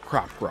bluebell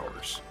crop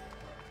growers.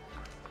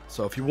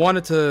 So if you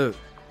wanted to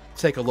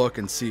take a look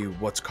and see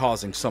what's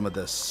causing some of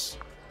this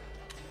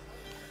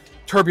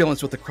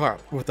turbulence with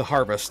the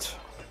harvest,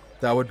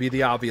 that would be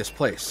the obvious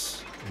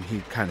place. And he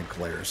kind of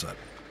glares at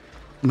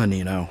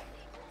Menino.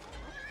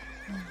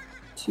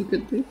 Two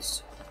good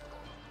things.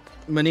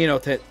 Menino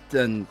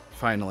then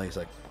finally is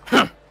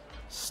like,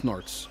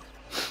 snorts.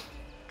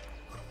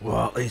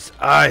 Well, at least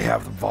I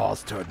have the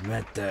balls to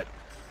admit that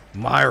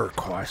my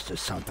request is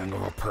something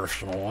of a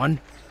personal one.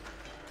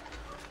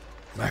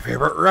 My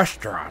favorite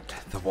restaurant,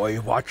 the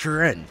Weight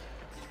Watcher Inn,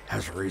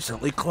 has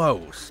recently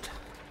closed.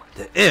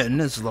 The inn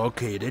is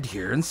located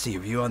here in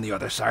Seaview on the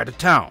other side of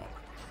town.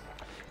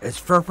 Its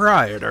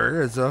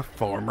proprietor is a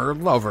former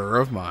lover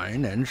of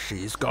mine, and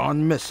she's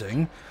gone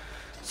missing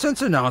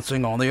since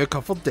announcing only a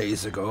couple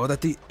days ago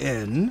that the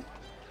inn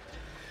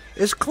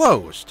is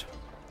closed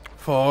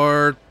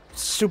for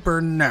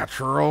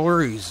supernatural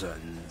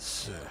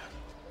reasons.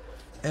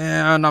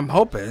 And I'm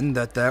hoping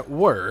that that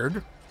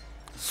word,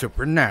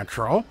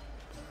 supernatural,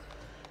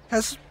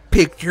 has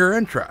piqued your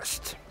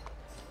interest.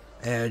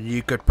 And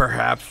you could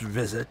perhaps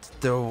visit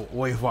the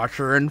Wave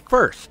Watcher Inn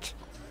first.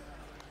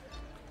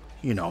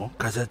 You know,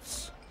 because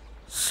it's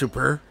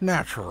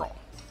supernatural.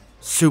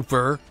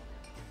 Supernatural.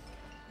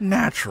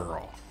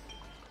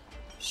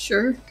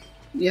 Sure.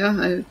 Yeah,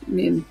 I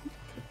mean,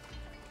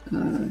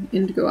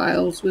 Indigo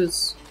Isles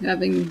was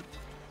having...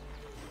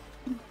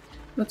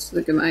 What's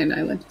the Gamayan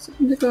Island? Is it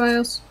Indigo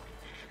Isles?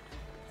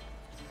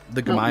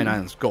 The Gamayan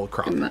Islands Gold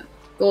Crop.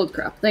 Gold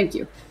Crop, thank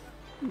you.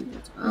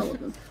 All of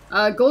them.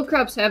 Gold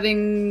Crop's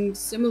having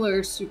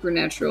similar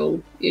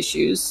supernatural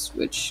issues,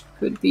 which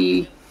could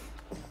be,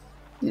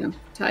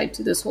 tied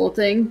to this whole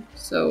thing.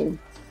 So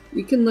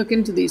we can look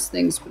into these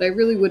things, but I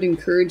really would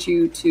encourage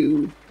you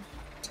to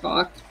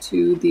talk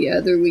to the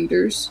other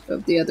leaders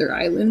of the other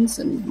islands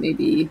and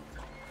maybe,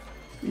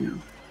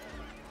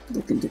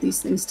 look into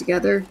these things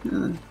together.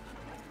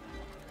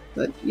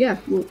 But yeah,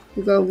 we'll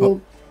go.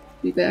 We'll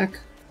be back.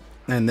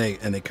 And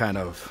they kind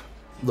of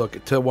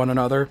look to one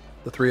another,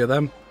 the three of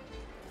them.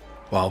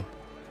 Well,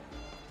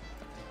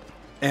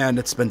 and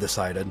it's been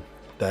decided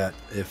that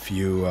if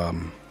you,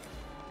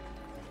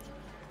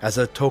 as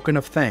a token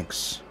of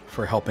thanks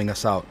for helping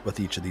us out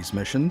with each of these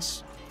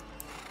missions,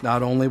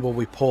 not only will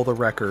we pull the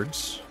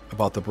records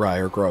about the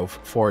Briar Grove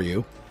for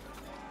you,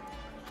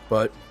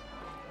 but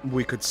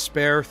we could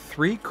spare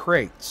 3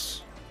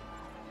 crates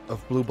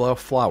of blue bluff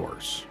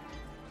flowers.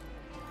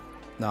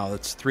 Now,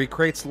 that's 3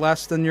 crates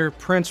less than your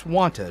prince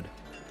wanted,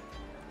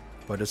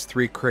 but it's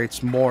 3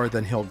 crates more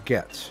than he'll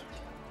get.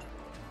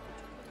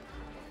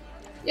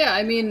 Yeah,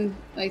 I mean,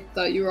 I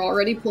thought you were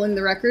already pulling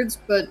the records,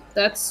 but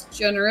that's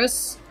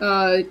generous.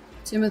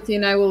 Timothy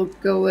and I will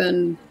go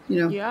and,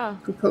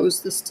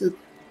 propose this to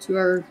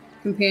our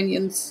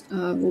companions.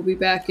 We'll be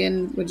back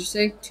in, what'd you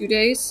say, 2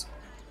 days?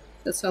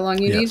 That's how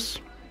long you need?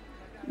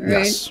 All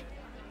right. Yes.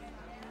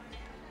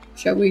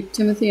 Shall we,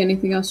 Timothy?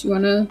 Anything else you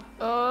want to...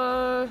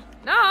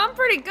 No, I'm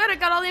pretty good. I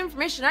got all the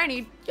information I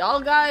need. Y'all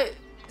got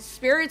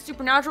spirit,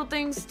 supernatural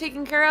things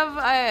taken care of.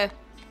 I've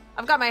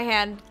got a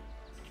hand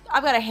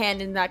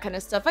in that kind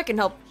of stuff. I can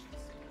help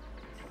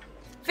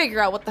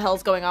figure out what the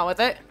hell's going on with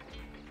it.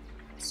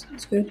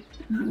 Sounds good.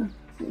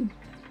 We'll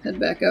head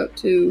back out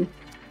to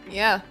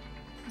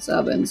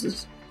Zaba and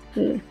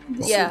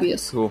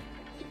Vesuvius. Cool.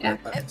 Yeah.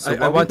 So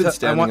I want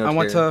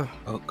to.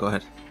 Oh, go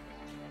ahead.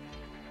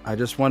 I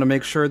just want to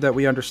make sure that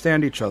we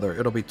understand each other.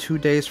 It'll be 2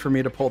 days for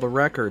me to pull the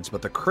records,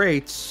 but the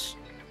crates,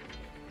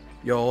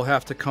 you'll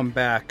have to come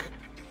back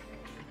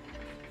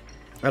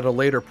at a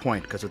later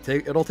point, because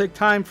it'll take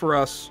time for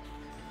us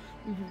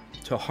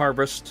to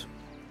harvest,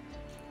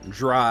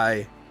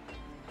 dry,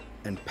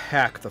 and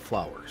pack the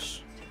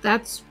flowers.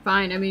 That's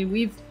fine. I mean,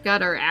 we've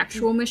got our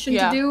actual mission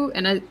to do,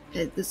 and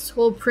this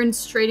whole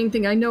Prince trading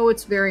thing, I know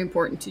it's very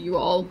important to you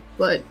all,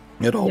 but,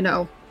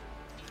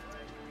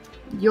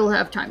 you'll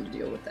have time to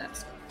deal with that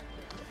stuff.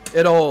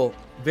 It'll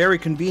very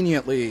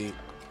conveniently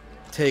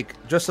take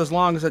just as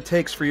long as it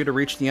takes for you to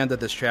reach the end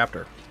of this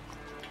chapter.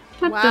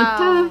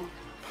 Wow.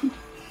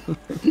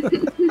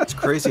 It's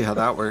crazy how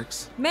that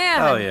works.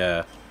 Man. Oh,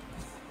 yeah.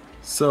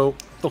 So,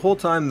 the whole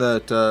time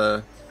that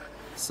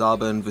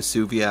Zaba and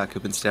Vesuviac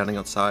have been standing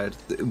outside,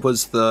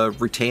 was the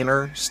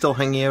retainer still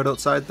hanging out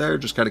outside there,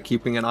 just kind of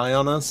keeping an eye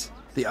on us?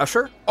 The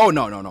usher? Oh,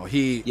 no.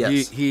 He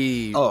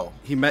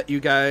met you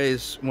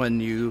guys when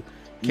you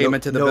came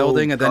into the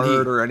building, and then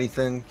or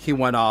anything. He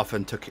went off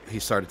and he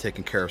started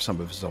taking care of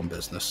some of his own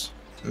business.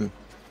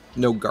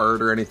 No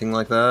guard or anything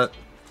like that?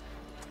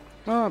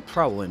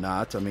 Probably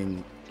not. I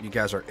mean, you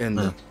guys are in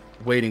the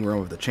waiting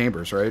room of the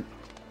chambers, right?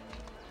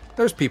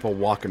 There's people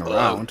walking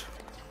around.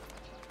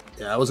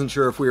 Yeah, I wasn't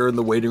sure if we were in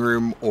the waiting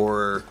room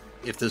or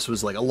if this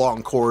was like a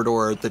long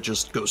corridor that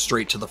just goes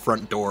straight to the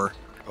front door.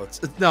 Oh,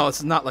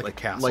 it's not like a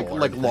castle,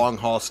 like long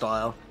hall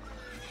style.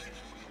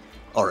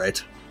 All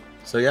right.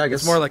 So yeah, I guess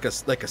it's more like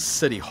a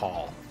city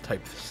hall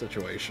type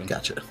situation.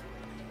 Gotcha.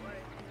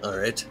 All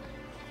right.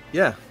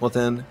 Yeah. Well,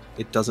 then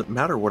it doesn't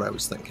matter what I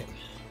was thinking.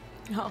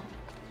 Oh.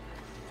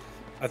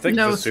 I think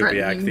No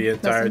Vesuviac the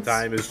entire presence.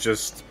 time is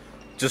just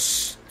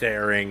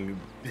staring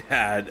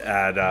at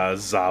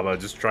Zaba,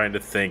 just trying to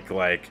think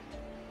like,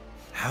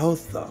 how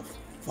the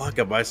fuck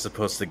am I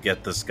supposed to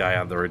get this guy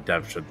on the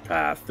redemption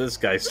path? This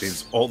guy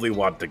seems only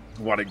wanting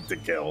to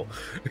kill.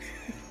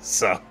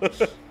 So.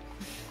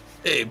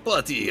 Hey,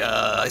 buddy,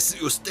 I see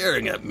you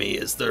staring at me.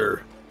 Is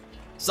there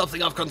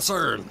something of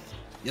concern?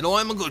 You know,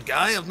 I'm a good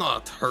guy. I've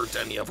not hurt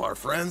any of our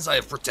friends. I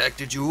have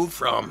protected you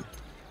from,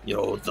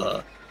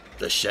 the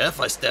chef.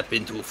 I step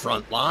into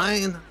front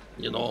line,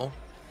 give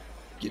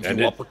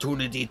you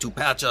opportunity to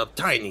patch up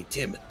Tiny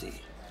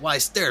Timothy. Why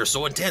stare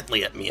so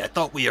intently at me? I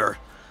thought we are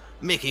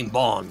making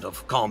bond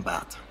of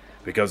combat.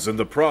 Because in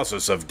the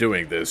process of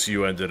doing this,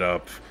 you ended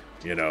up,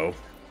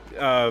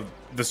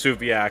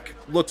 Vesuviac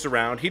looks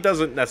around. He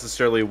doesn't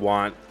necessarily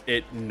want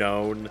it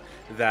known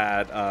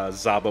that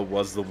Zaba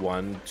was the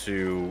one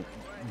to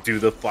do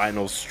the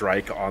final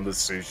strike on the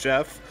sous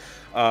chef.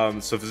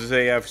 So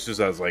Vesuviac just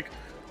says, like,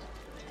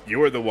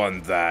 you are the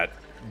one that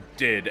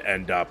did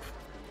end up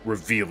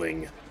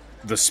revealing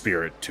the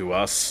spirit to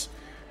us,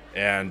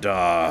 and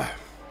I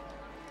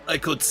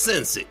could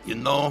sense it, you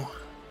know?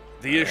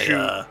 the issue is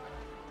not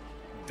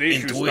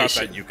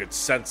intuition. that you could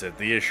sense it.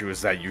 The issue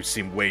is that you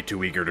seem way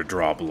too eager to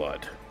draw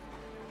blood.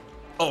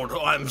 Oh,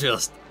 no, I'm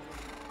just...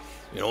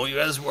 You know, you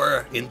guys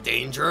were in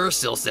danger.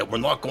 Still said we're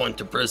not going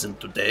to prison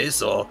today,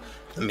 so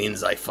that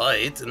means I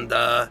fight. And,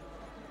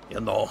 you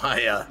know,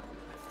 I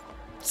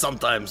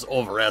sometimes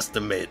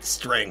overestimate the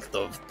strength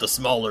of the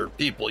smaller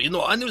people. You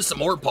know, I knew some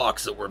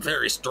Orpoks that were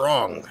very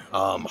strong,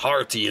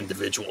 hearty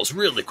individuals,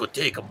 really could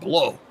take a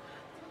blow.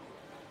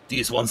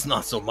 These ones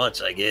not so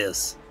much, I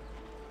guess.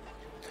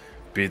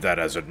 Be that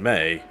as it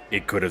may,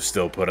 it could have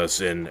still put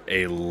us in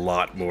a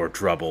lot more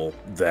trouble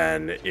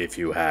than if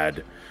you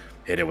had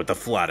hit it with the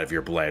flat of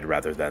your blade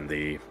rather than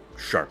the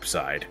sharp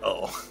side.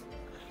 Oh,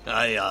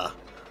 I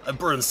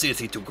burned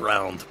city to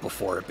ground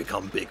before it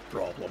become big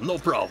problem. No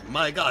problem,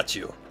 I got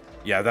you.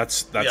 Yeah,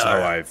 that's Yeah.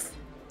 how I've...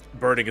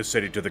 Burning a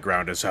city to the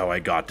ground is how I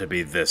got to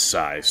be this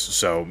size,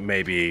 so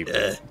maybe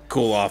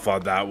cool off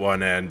on that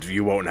one and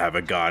you won't have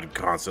a god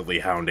constantly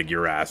hounding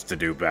your ass to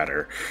do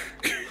better.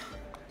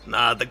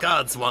 Nah, the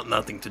gods want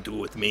nothing to do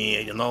with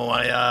me. You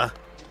know,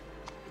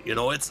 you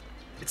know, it's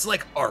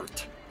like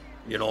art.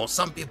 You know,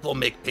 some people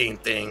make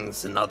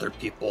paintings and other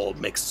people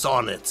make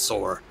sonnets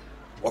or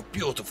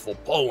beautiful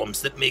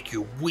poems that make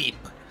you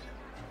weep.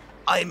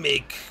 I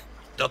make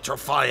the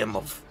Trophium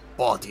of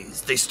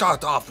bodies. They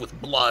start off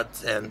with blood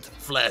and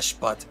flesh,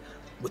 but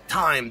with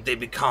time they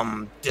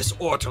become this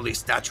orderly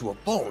statue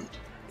of bone.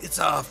 It's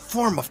a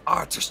form of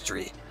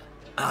artistry.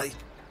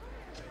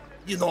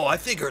 You know, I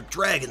figure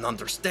Dragon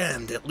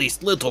understand at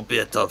least little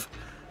bit of,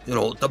 you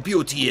know, the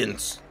beauty in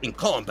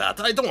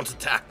combat. I don't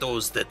attack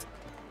those that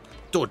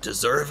don't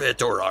deserve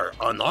it or are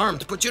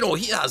unarmed, but you know,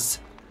 he has,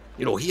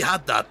 you know, he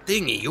had that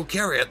thingy. You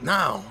carry it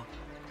now.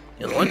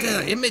 You know,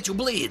 it made you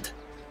bleed.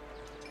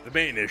 The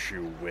main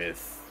issue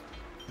with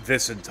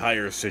this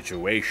entire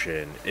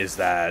situation is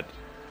that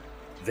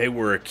they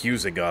were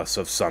accusing us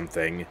of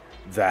something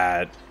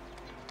that,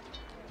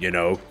 you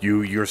know,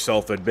 you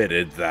yourself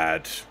admitted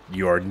that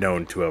you are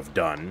known to have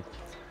done.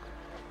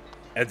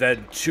 And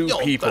then two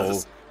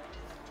people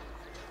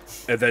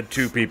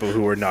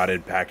who are not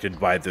impacted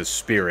by this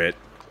spirit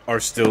are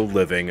still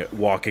living,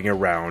 walking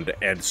around,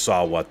 and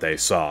saw what they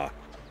saw.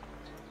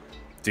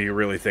 Do you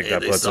really think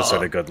that puts us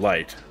in a good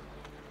light?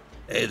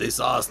 Hey, they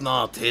saw us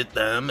not hit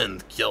them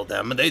and kill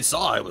them, and they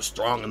saw I was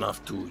strong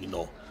enough to, you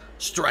know,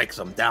 strike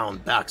them down,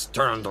 backs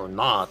turned or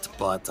not,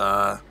 but,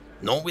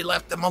 no, we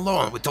left them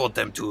alone. We told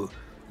them to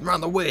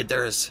run away.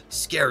 There's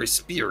scary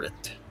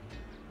spirit.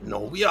 No,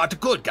 we are the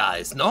good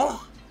guys,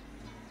 no?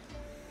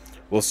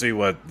 We'll see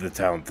what the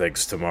town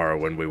thinks tomorrow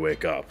when we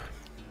wake up.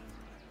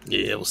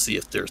 Yeah, we'll see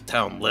if there's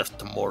town left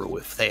tomorrow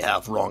if they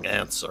have wrong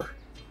answer.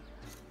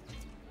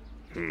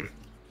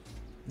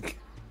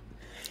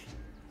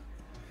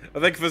 I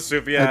think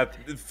Vesuviac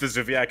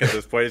at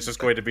this point is just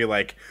going to be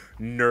like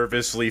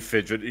nervously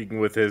fidgeting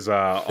with his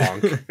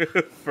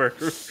onk for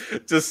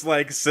just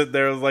like sitting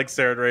there like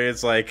staring at Ray.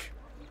 It's like,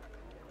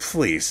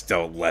 please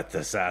don't let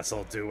this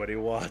asshole do what he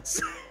wants.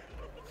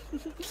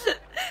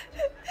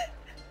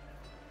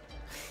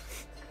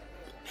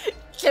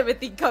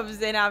 Timothy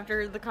comes in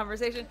after the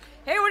conversation.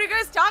 Hey, what are you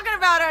guys talking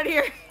about out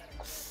here?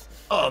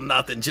 Oh,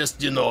 nothing.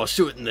 Just, you know,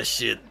 shooting the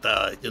shit,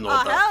 you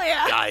know, the hell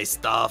yeah. guy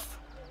stuff.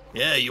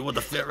 Yeah, you would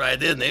have fit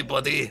right in, eh,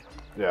 buddy?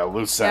 Yeah,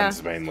 loose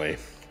ends mainly.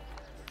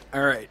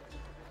 All right.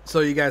 So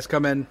you guys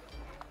come in.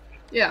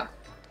 Yeah.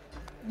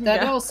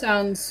 That all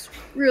sounds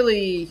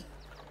really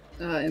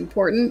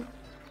important.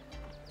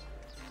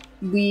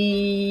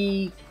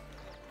 We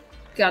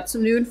got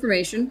some new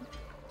information.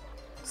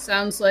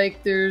 Sounds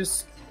like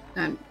there's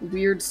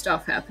weird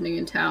stuff happening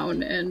in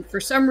town, and for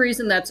some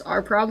reason that's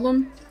our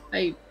problem.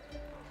 I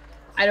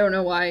don't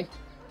know why.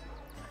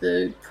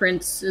 The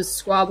prince is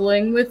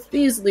squabbling with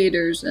these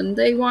leaders, and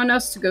they want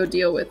us to go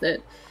deal with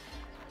it.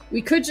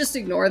 We could just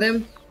ignore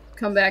them,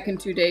 come back in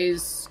 2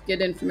 days,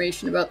 get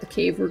information about the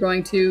cave we're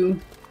going to.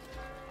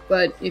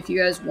 But if you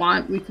guys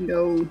want, we can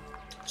go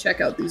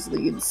check out these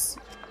leads.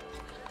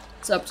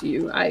 It's up to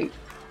you. I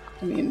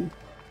mean,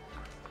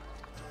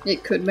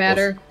 it could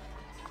matter.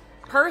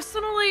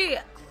 Personally,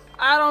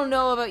 I don't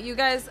know about you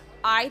guys.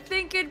 I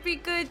think it'd be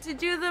good to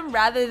do them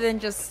rather than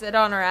just sit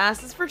on our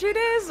asses for 2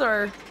 days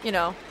or, you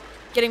know,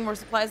 getting more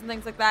supplies and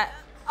things like that.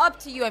 Up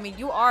to you. I mean,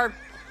 you are,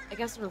 I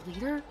guess, our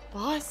leader,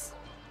 boss.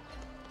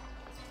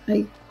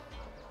 I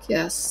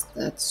guess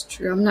that's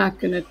true. I'm not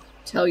gonna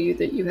tell you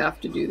that you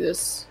have to do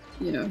this.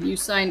 You know, you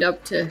signed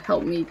up to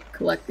help me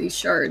collect these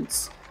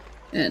shards.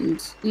 And,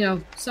 you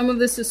know, some of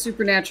this is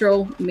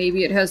supernatural.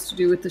 Maybe it has to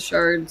do with the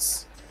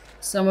shards.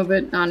 Some of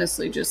it,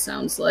 honestly, just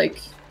sounds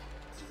like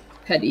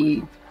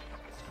petty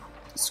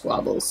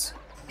squabbles.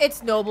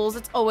 It's nobles.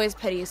 It's always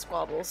petty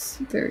squabbles.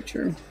 Very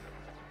true.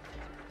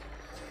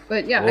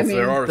 But yeah, Well, I if mean,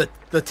 there are-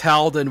 The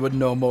Talden would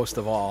know most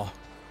of all.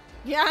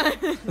 Yeah.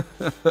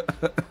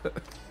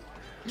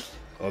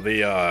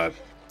 Well,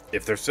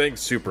 if they're saying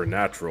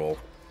supernatural,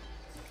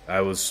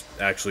 I was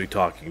actually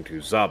talking to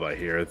Zaba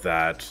here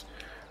that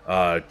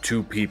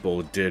 2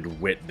 people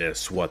did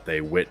witness what they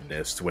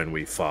witnessed when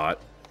we fought.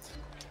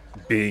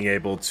 Being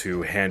able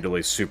to handle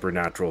a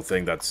supernatural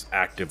thing that's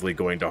actively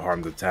going to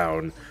harm the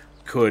town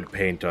could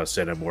paint us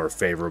in a more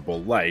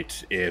favorable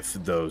light if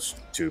those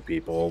 2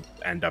 people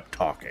end up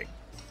talking.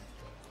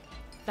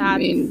 That's I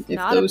mean, if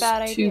not those a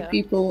bad two idea.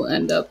 people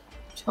end up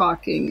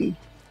talking,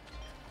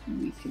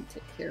 we can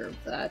take care of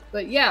that.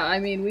 But yeah, I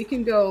mean, we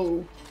can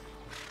go.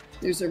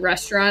 There's a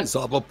restaurant.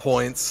 Zaba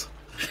points.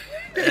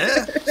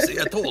 See,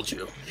 I told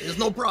you. There's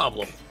no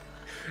problem.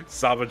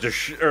 Zaba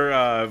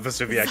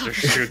Vesuviac just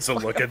shoots a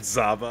look at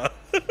Zaba.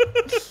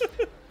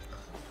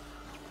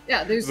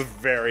 Yeah, there's. He's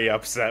very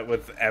upset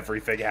with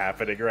everything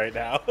happening right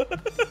now.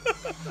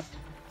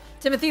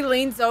 Timothy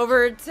leans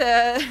over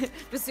to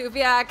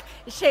Vesuviac,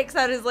 shakes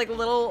out his like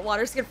little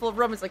water skin full of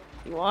rum. Is like,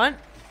 "You want?"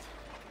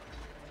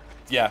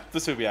 Yeah,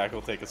 Vesuviac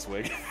will take a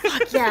swig.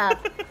 Fuck yeah.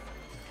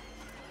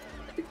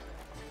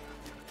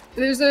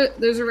 There's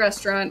a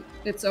restaurant.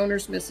 Its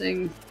owner's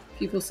missing.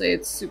 People say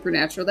it's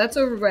supernatural. That's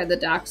over by the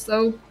docks,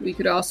 though. We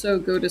could also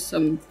go to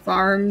some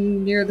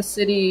farm near the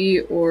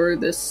city, or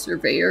this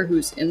surveyor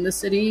who's in the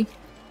city.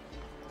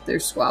 They're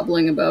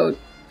squabbling about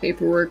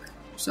paperwork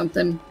or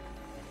something.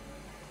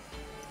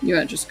 You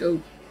want to just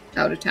go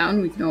out of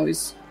town? We can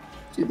always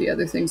do the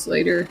other things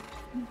later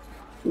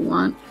if we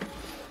want.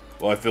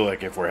 Well, I feel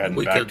like if we're heading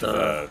We back could, to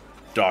the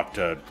dock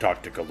to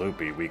talk to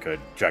Kalupi, we could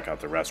check out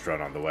the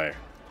restaurant on the way.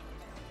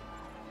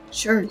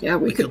 Sure, yeah,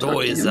 we could could talk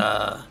always,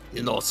 to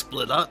him.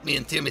 split up. Me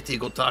and Timothy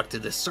go talk to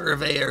the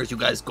surveyors. You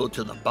guys go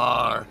to the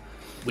bar.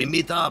 We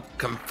meet up,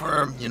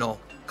 confirm,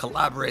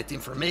 collaborate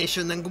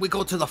information, then we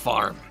go to the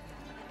farm.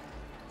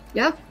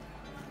 Yeah,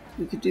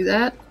 we could do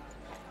that.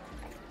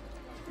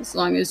 As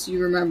long as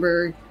you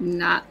remember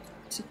not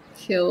to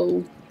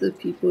kill the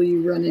people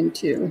you run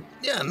into.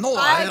 Yeah, no,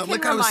 I can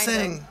like I was remind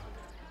saying, him.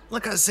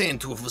 like I was saying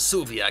to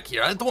Vesuviac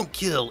here, I don't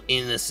kill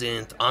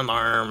innocent,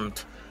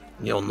 unarmed,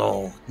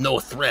 no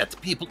threat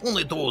people,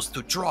 only those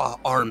to draw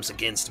arms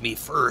against me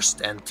first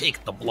and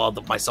take the blood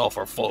of myself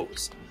or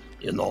foes.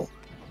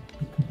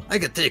 I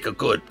could take a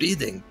good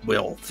beating,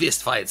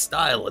 fist fight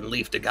style, and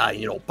leave the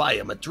guy, buy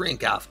him a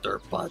drink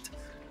after, but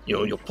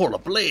you pull a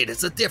blade,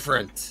 it's a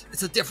different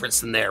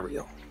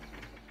scenario.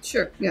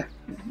 Sure, yeah.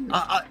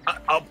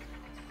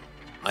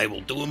 I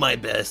will do my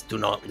best to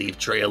not leave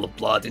trail of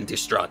blood and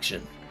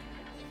destruction.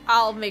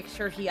 I'll make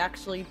sure he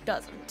actually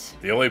doesn't.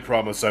 The only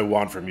promise I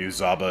want from you,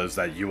 Zaba, is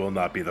that you will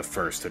not be the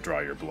first to draw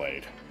your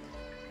blade.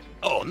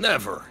 Oh,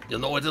 never.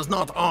 It is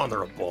not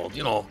honorable.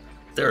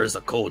 There is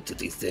a code to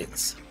these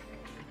things.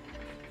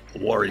 A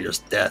warrior's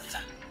death.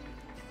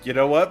 You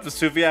know what?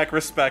 Vesuviac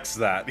respects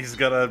that. He's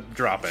gonna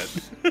drop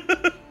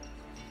it.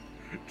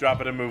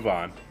 Drop it and move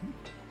on.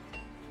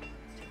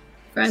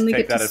 Finally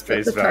Take get that to at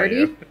split face the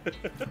party. value.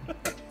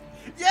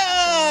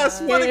 Yeah!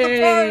 Splitting the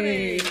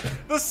Yay! party!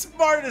 The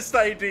smartest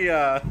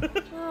idea!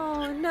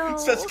 Oh no.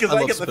 Especially because I I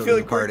love get the splitting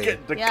feeling the we're party.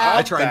 getting to Yeah.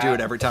 I try and do it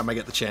combat. every time I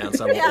get the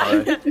chance. I won't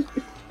Yeah. lie.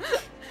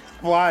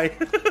 Why?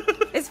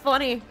 It's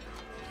funny.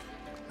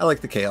 I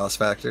like the chaos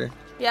factor.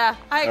 Yeah,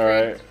 I agree.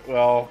 Alright,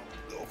 well,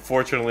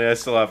 fortunately I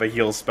still have a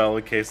heal spell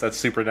in case that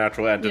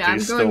supernatural entity Yeah, I'm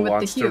going still with the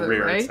wants to healer,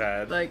 rear its right?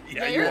 head. Like-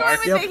 yeah, you're you going are.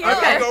 with the I'm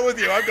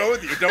healer. going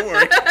with you, don't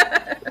worry.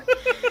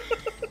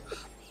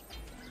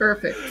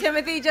 Perfect.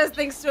 Timothy just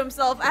thinks to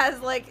himself as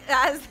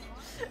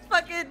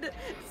fucking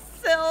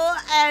Syl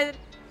and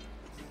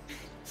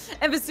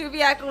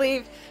Vesuviac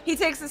leave. He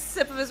takes a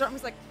sip of his rum.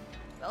 He's like,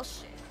 well,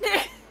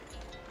 shit.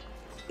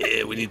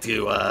 Yeah, we need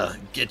to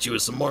get you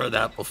some more of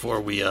that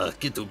before we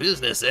get to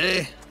business,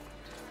 eh?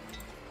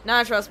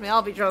 Nah, trust me,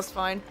 I'll be just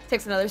fine.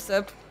 Takes another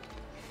sip.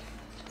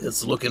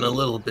 It's looking a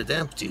little bit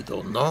empty,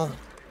 though, no?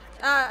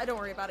 Don't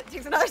worry about it.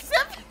 Takes another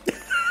sip.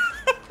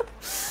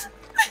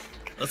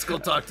 Let's go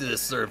talk to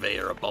this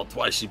surveyor about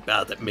why she's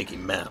bad at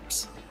making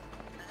maps.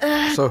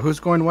 So who's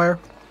going where?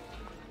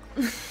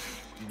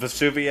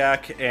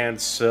 Vesuviac and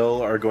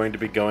Syl are going to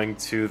be going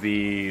to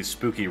the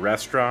spooky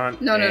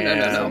restaurant. No.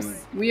 and-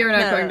 We are not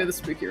No. going to the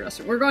spooky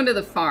restaurant. We're going to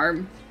the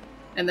farm,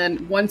 and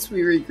then once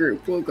we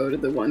regroup, we'll go to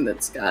the one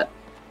that's got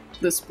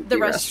the spooky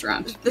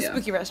restaurant. The Yeah.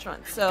 spooky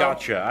restaurant. So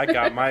Gotcha, I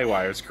got my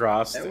wires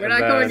crossed. And we're and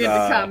not going then,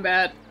 into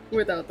combat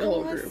without the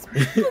whole Oh, a group.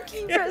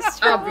 spooky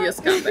restaurant. Obvious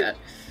combat.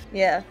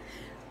 Yeah.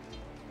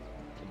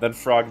 Then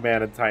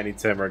Frogman and Tiny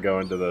Tim are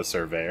going to the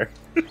surveyor.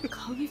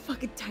 Call me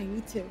fucking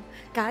Tiny Tim.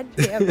 God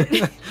damn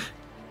it.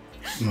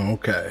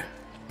 Okay.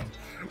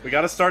 We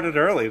gotta start it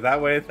early. That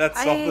way, that's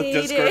I all the hate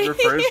Discord it.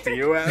 refers to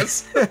you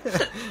as.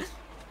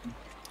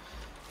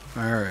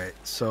 Alright,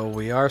 so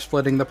we are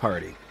splitting the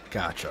party.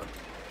 Gotcha.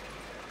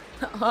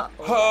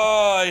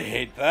 Oh, I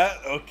hate that.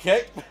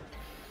 Okay.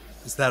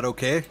 Is that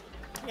okay?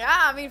 Yeah,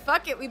 I mean,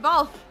 fuck it. We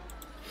both.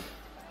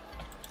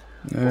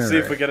 We'll see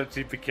if we get a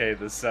TPK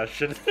this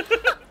session.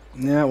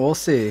 Yeah, we'll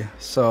see.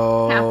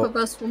 So Half of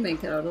us will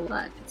make it out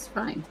alive. It's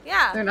fine.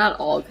 Yeah. They're not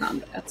all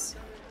combats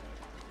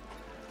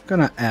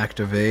gonna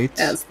activate.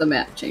 as the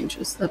map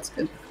changes. That's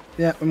good.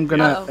 Yeah, I'm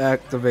gonna Uh-oh.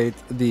 activate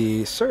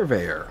the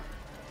surveyor.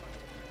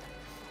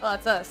 Oh,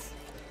 that's us.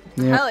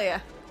 Yeah. Hell yeah.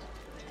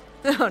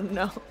 Oh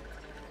no.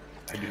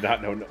 I do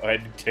not know. I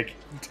take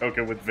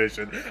token with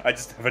vision. I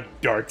just have a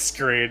dark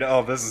screen.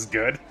 Oh, this is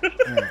good.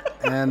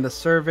 And the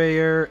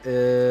surveyor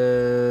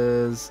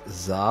is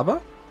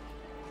Zaba.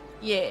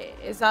 Yeah,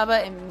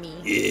 Zaba and me.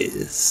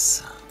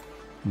 Yes.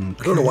 I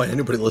don't know why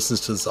anybody listens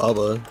to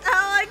Zaba.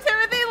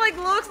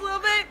 Timothy looks a little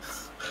bit,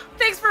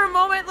 thinks for a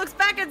moment, looks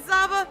back at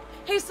Zaba.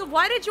 Hey, so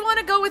why did you want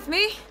to go with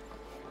me?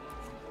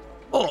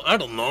 Oh, I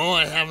don't know.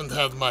 I haven't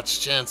had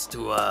much chance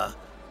to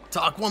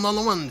talk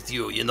one-on-one with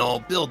you,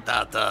 build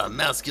that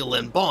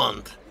masculine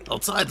bond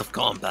outside of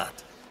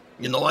combat.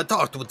 I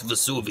talked with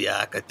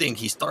Vesuviac. I think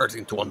he's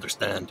starting to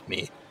understand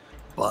me.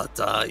 But,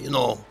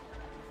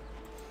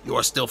 you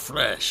are still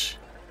fresh.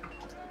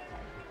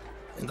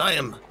 And I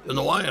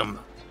am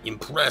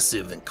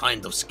impressive and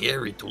kind of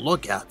scary to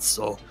look at,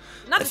 so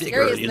Not I the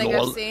figure, scariest thing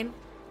I've seen.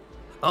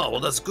 Oh, well,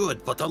 that's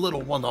good, but a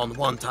little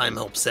one-on-one time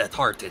helps set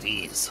heart at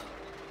ease.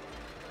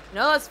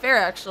 No, that's fair,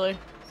 actually.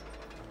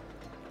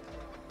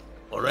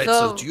 Alright,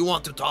 so do you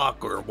want to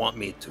talk or want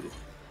me to?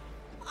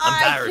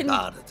 I'm very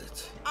bad at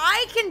it.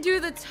 I can do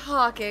the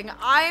talking.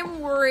 I'm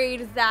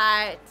worried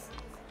that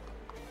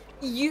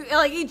you,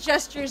 he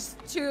gestures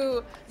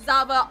to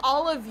Zaba,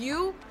 all of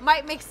you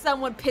might make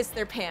someone piss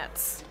their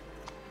pants.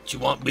 Do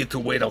you want me to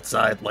wait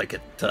outside like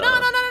at No,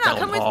 town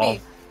come hall? with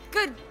me.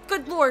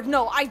 Good lord,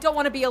 no, I don't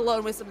want to be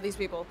alone with some of these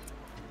people.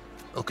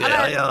 Okay, I've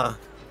had to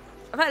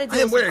I deal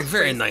am with wearing a some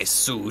very crazy- nice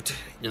suit,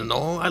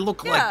 I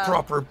look Yeah. like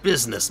proper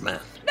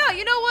businessman. No,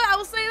 you know what? I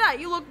will say that.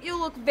 You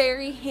look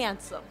very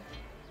handsome.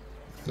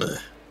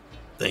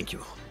 Thank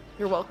you.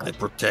 You're welcome. I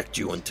protect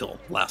you until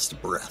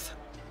last breath.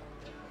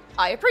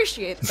 I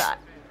appreciate that.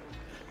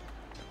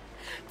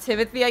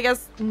 Timothy, I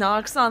guess,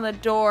 knocks on the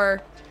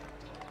door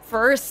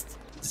first.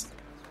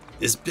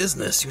 It's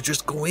business, you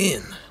just go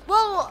in.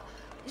 Well,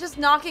 just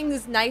knocking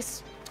is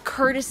nice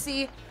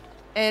courtesy,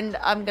 and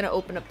I'm gonna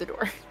open up the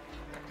door.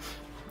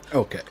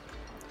 Okay.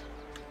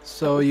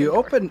 So you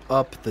open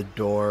up the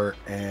door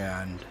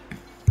and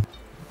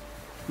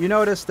you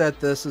notice that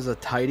this is a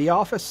tidy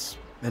office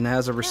and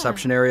has a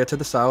reception area to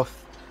the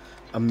south,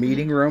 a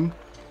meeting room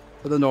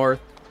to the north,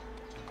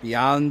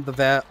 beyond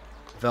the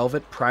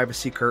velvet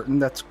privacy curtain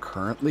that's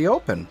currently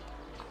open.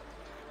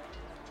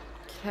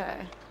 Okay.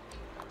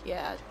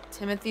 Yeah,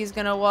 Timothy's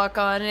gonna walk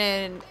on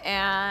in,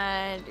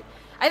 and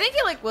I think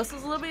he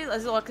whistles a little bit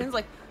as he walks in. He's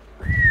like,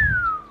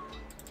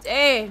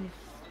 "Dang,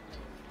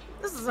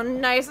 this is a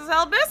nice as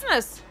hell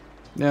business."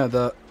 Yeah,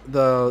 the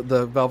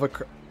velvet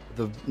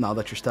now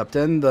that you're stepped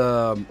in,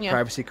 the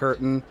privacy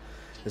curtain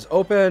is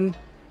open,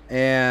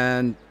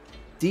 and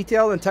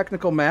detailed and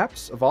technical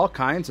maps of all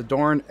kinds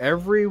adorn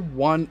every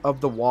one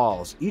of the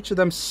walls, each of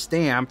them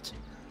stamped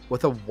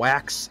with a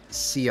wax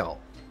seal.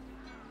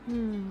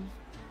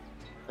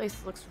 Place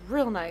looks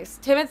real nice.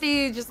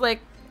 Timothy just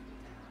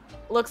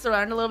looks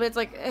around a little bit. It's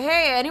like,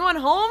 "Hey, anyone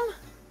home?"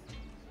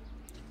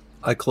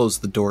 I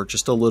closed the door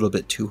just a little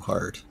bit too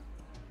hard.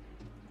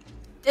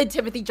 And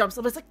Timothy jumps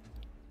up. It's like,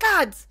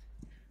 "Gods,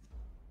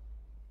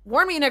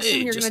 warn me next Hey,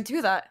 time you're gonna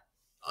do that."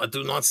 I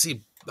do not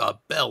see a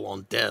bell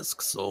on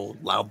desk, so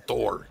loud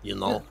door, You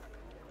know,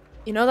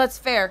 that's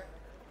fair.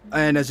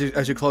 And as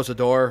you close the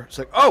door, it's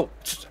like, oh,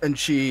 and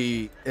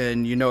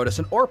you notice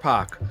an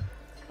Orpak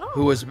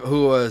who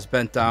was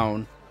bent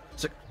down,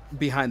 it's like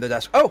behind the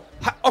desk. Oh,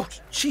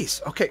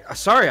 jeez. Okay,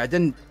 sorry, I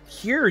didn't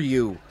hear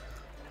you.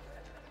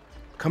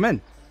 Come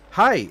in.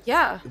 Hi.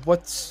 Yeah.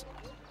 What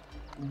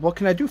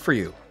can I do for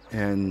you?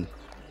 And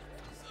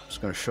I'm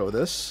just gonna show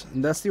this,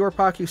 and that's the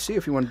Orpak you see.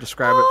 If you want to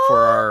describe it for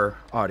our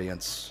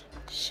audience.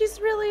 She's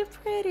really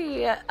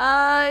pretty.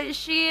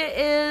 She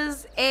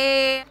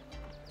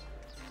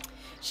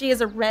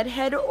is a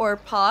redhead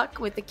Orpak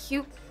with a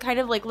cute kind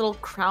of little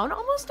crown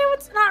almost.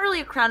 It's not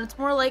really a crown. It's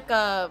more like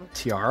a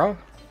Tiara?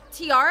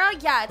 tiara.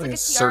 Yeah, it's like a tiara.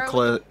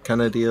 circlet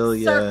kind of deal,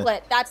 yeah.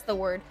 Circlet, that's the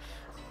word.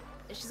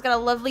 She's got a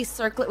lovely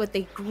circlet with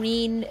a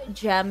green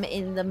gem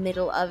in the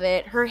middle of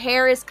it. Her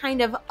hair is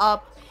kind of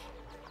up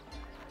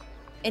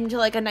into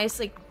a nice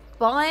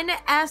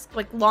bun-esque,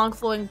 long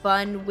flowing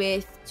bun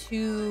with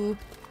two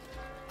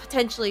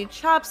potentially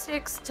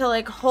chopsticks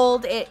to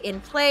hold it in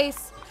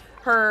place.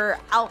 Her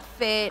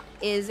outfit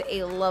is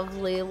a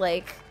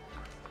lovely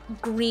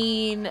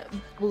green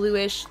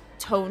bluish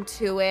tone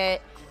to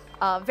it.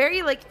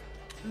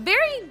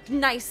 Very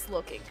nice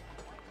looking.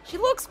 She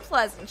looks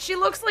pleasant. She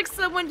looks like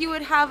someone you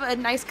would have a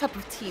nice cup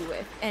of tea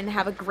with and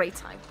have a great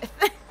time with.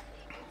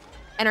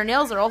 And her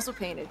nails are also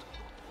painted.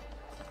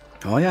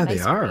 Oh yeah, Nice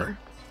they are. green.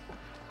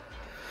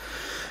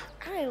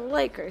 I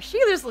like her. She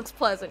just looks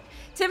pleasant.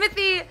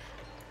 Timothy,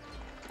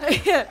 when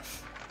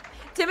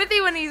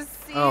he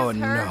sees Oh her...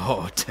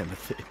 no,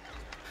 Timothy.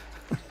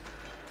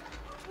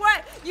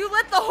 What? You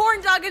let the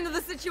horn dog into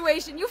the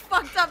situation. You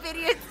fucked up,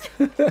 idiot.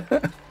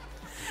 Timothy,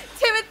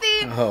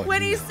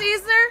 when he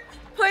sees her,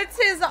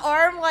 puts his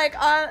arm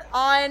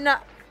on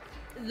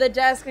the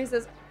desk and he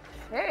says,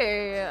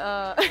 "Hey,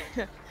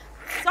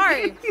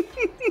 sorry.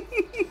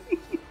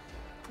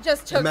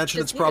 just took. I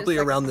imagine it's probably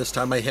around this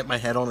time I hit my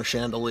head on a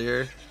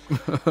chandelier.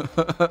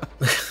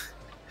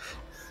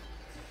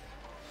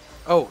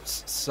 Oh,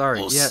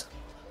 sorry. Yeah.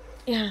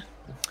 Yeah.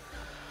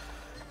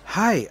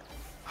 Hi.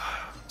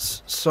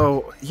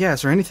 So, yeah,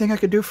 is there anything I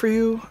could do for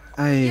you?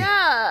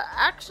 Yeah,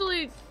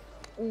 actually,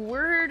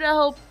 we're here to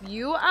help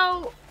you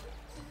out.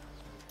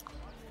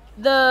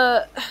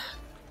 The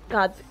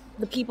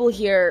people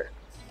here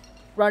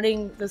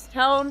running this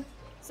town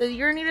said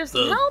you're in need of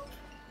some help.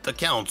 The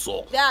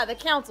council. Yeah, the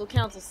council.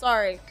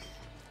 Sorry,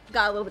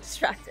 got a little bit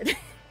distracted.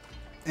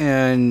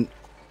 And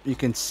you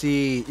can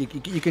see,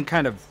 you can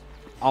kind of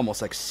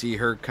almost like see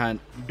her kind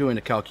of doing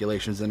the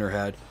calculations in her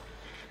head,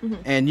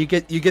 and you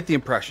get the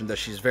impression that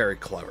she's very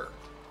clever,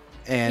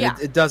 and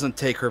it doesn't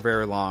take her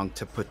very long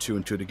to put two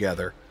and two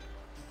together,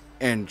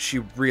 and she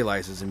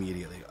realizes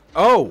immediately,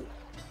 oh,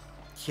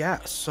 yeah,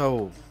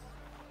 so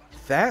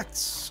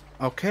that's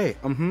okay.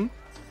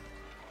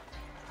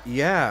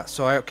 Yeah,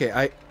 so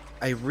I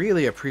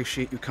really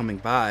appreciate you coming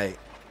by.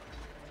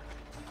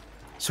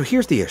 So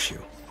here's the issue.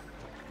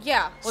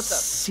 Yeah, what's up?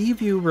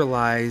 Seaview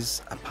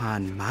relies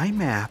upon my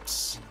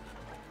maps,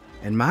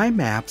 and my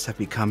maps have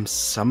become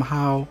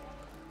somehow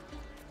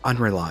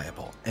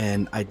unreliable.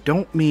 And I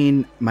don't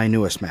mean my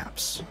newest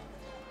maps.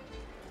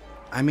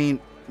 I mean,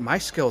 my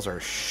skills are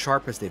as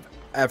sharp as they've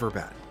ever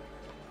been.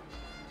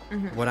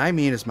 What I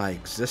mean is my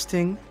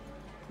existing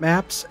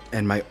maps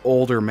and my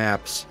older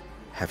maps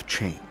have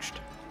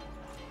changed.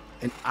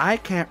 And I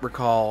can't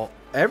recall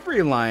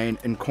every line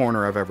and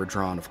corner I've ever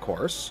drawn, of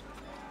course,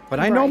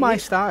 but I know my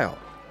style.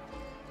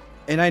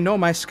 And I know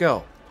my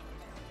skill.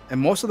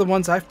 And most of the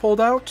ones I've pulled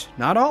out,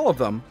 not all of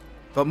them,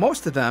 but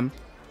most of them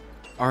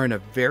are in a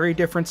very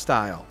different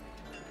style.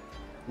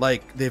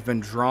 Like they've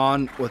been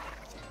drawn with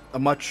a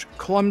much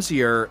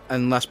clumsier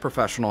and less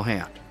professional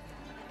hand.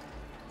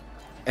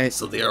 And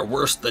So they are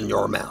worse than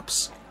your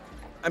maps.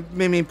 I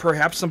mean,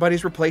 perhaps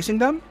somebody's replacing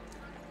them?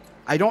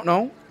 I don't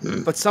know.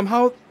 But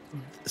somehow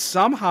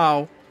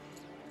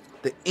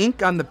the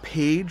ink on the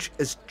page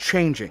is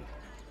changing.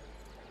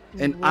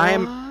 And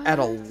I'm at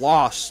a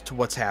loss to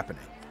what's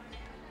happening.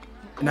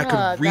 And I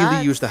could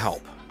really use the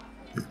help.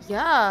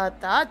 Yeah,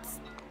 that's...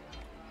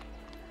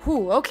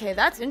 okay,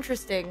 that's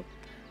interesting.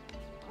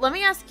 Let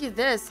me ask you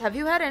this. Have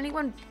you had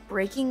anyone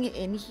breaking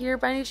in here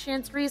by any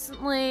chance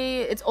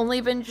recently? It's only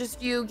been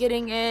just you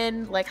getting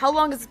in? Like, how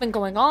long has this been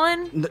going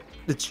on?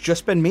 It's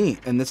just been me.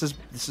 And this has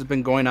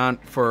been going on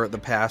for the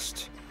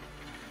past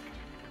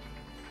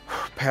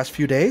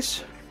few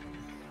days.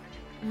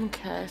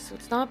 Okay, so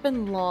it's not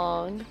been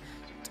long.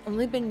 It's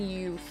only been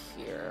you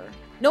here.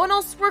 No one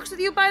else works with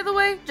you, by the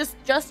way? Just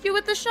you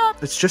at the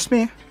shop? It's just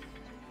me.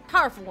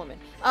 Powerful woman.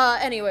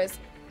 Anyways.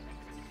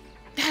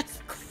 That's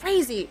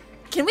crazy.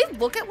 Can we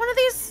look at one of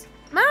these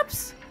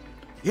maps?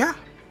 Yeah,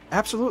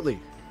 absolutely.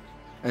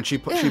 And she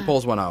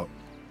pulls one out.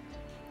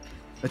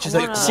 And she's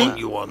like, See,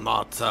 you are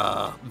not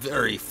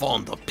very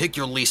fond of. Pick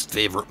your least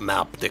favorite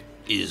map that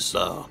is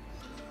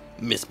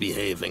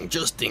misbehaving,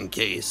 just in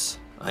case.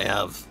 I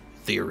have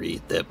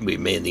theory that we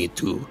may need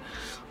to,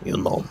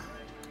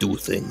 do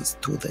things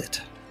to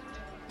that.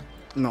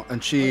 No,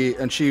 and she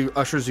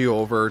ushers you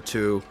over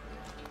to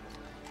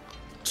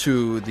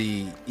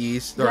the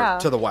east or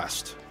to the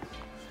west.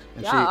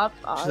 And she's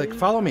like,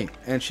 follow me.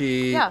 And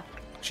she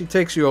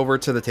takes you over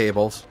to the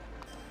tables.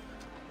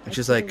 And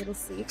she's like,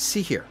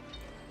 see here.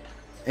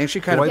 And she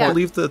kind of... I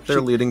believe that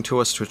they're leading to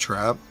us to a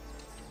trap.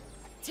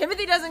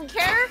 Timothy doesn't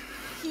care.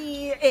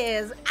 He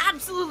is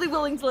absolutely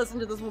willing to listen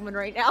to this woman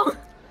right now.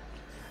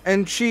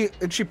 And she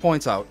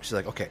points out, she's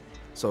like, okay,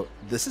 so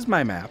this is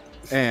my map.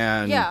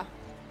 And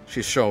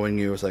she's showing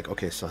you, it's like,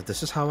 okay, so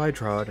this is how I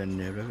draw it. And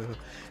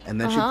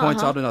then she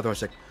points out another one.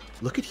 She's like,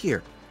 look at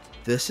here.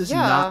 This is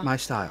not my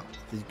style.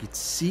 You can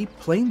see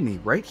plainly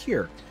right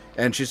here.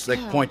 And she's like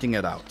pointing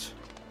it out.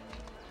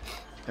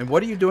 And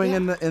what are you doing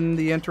in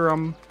the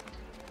interim,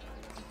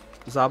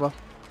 Zaba?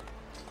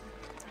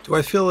 Do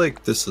I feel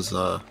like this is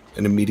an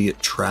immediate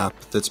trap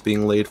that's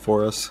being laid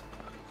for us?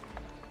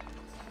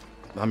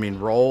 I mean,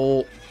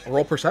 roll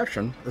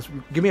perception.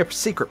 Give me a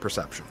secret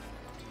perception.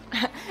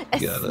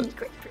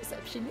 Secret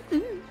perception.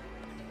 Ooh.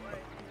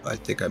 I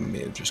think I may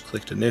have just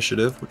clicked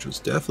initiative, which was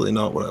definitely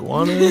not what I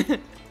wanted.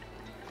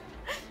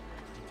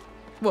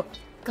 Whoa.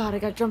 God, I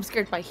got jump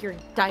scared by hearing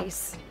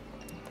dice.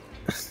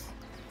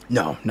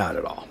 No, not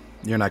at all.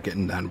 You're not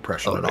getting that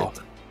impression at all.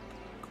 Cool.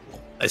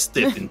 I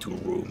step into a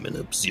room and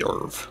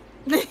observe.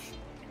 I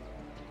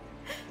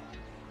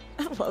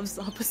love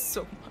Zaba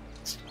so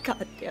much.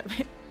 God damn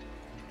it.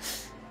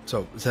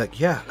 So it's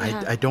like,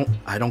 I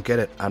don't get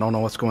it. I don't know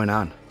what's going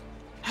on.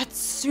 That's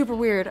super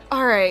weird.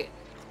 All right.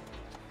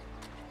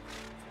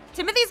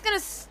 Timothy's gonna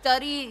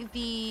study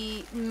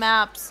the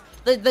maps,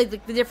 the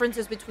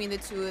differences between the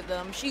two of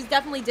them. She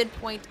definitely did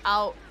point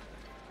out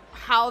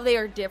how they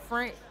are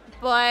different,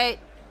 but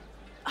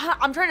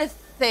I'm trying to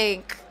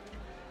think.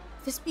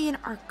 Would this be an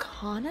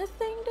Arcana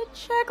thing to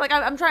check? Like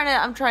I'm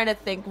trying to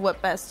think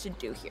what best to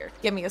do here.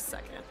 Give me a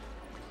second.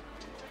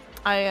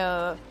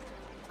 I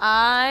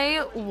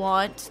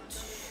want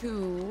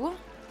to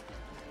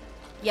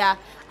Yeah,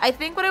 I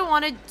think what I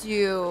want to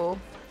do.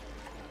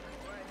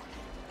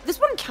 This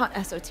wouldn't count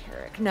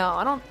esoteric. No,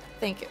 I don't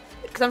think it.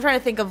 Because I'm trying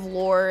to think of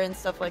lore and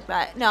stuff like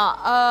that. No,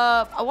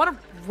 I want to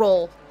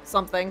roll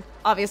something,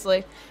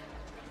 obviously.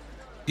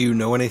 Do you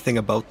know anything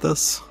about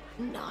this?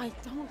 No, I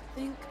don't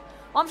think.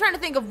 Well, I'm trying to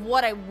think of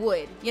what I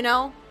would, you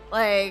know?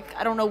 Like,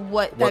 I don't know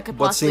what that could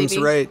What possibly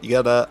seems be. right?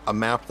 You got a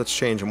map that's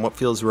changing. What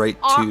feels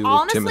right to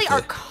Honestly, Timothy?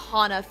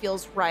 Arcana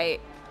feels right.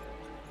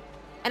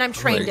 And I'm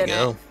trained There in you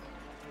go. it.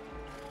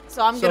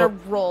 So I'm going to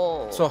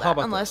roll. So how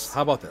that, about this?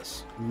 How about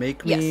this?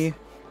 Make me,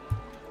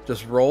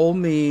 just roll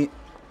me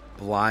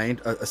blind,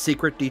 a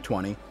secret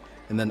D20,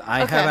 and then I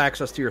have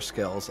access to your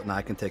skills, and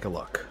I can take a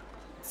look.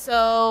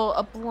 So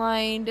a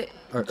blind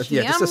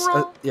GM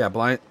roll?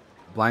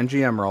 Blind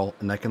GM roll,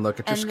 and I can look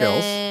at your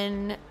skills.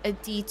 And then a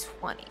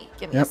D20.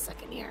 Give me a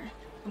second here.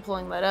 I'm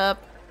pulling that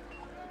up.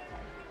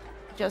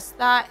 Just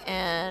that,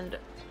 and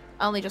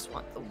I only just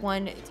want the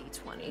one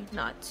D20,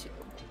 not two.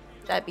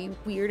 That'd be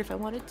weird if I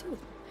wanted two.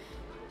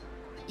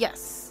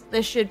 Yes,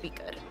 this should be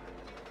good.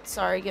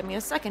 Sorry, give me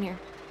a second here.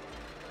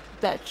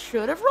 That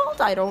should have rolled.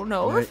 I don't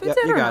know if it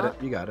did or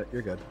not. You got it.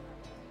 You're good.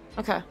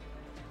 Okay.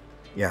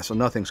 Yeah, so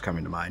nothing's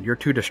coming to mind. You're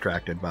too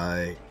distracted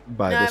by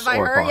this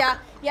orc. Yeah.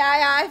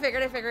 I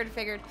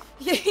figured.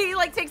 He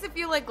like takes a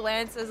few like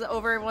glances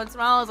over once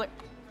in a while. I was like,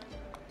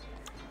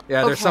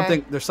 yeah,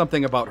 there's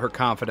something about her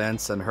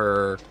confidence and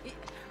her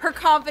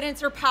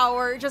confidence, her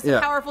power, just a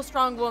powerful,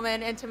 strong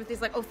woman. And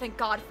Timothy's like, oh, thank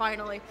God,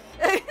 finally.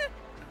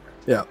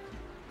 Yeah.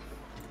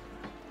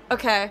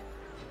 Okay.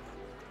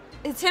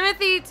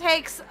 Timothy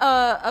takes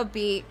a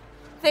beat,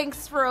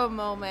 thinks for a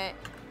moment,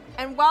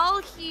 and while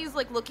he's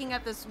like looking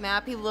at this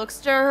map, he looks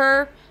to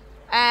her,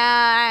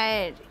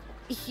 and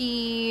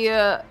he.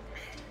 I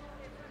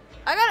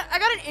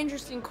got an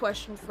interesting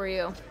question for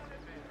you.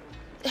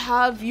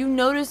 Have you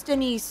noticed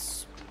any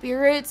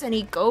spirits,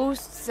 any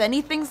ghosts,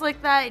 any things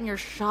like that in your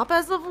shop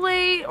as of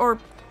late, or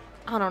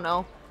I don't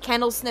know,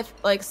 candles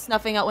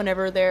snuffing out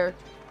whenever they're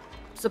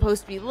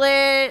supposed to be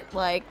lit,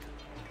 like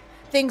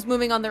things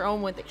moving on their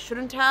own when they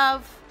shouldn't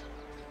have?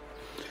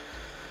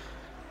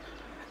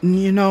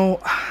 You know,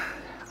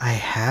 I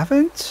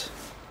haven't.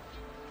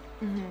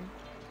 Mm-hmm.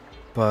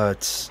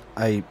 But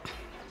I've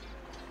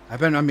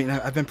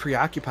been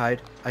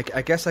preoccupied.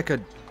 I guess I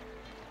could.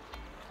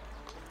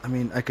 I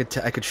mean, I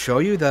could show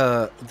you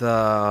the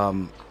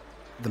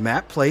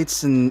map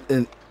plates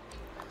and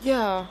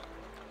yeah.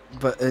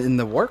 But in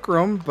the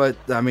workroom, but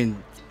I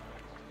mean,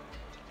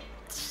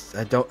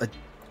 I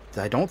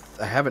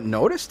haven't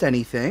noticed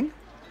anything.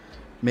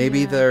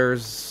 Maybe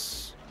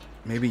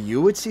maybe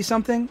you would see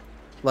something.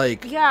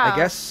 Like, I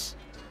guess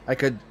I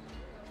could.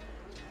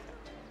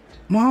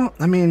 Well,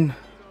 I mean,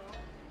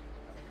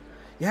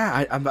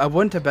 yeah, I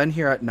wouldn't have been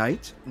here at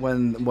night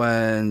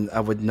when I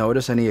would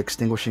notice any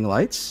extinguishing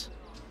lights.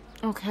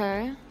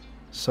 Okay.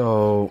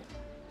 So.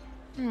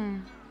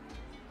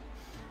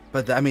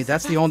 But I mean,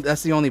 that's the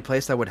only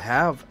place that would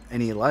have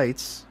any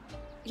lights.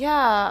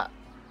 Yeah.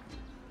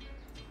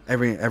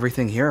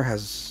 Everything here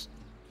has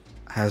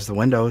the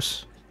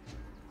windows.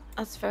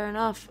 That's fair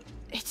enough.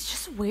 It's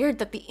just weird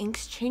that the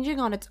ink's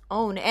changing on its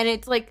own, and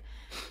it's like,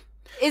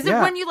 is it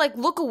when you like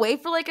look away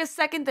for like a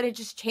second that it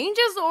just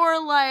changes, or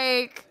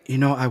like? You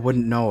know, I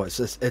wouldn't know.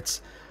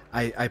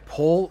 I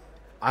pull.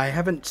 I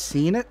haven't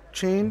seen it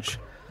change.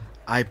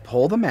 I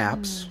pull the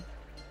maps,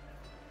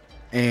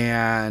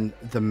 and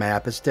the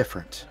map is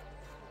different.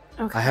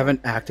 Okay. I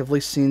haven't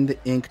actively seen the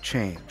ink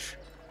change.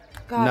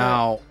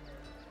 Got it.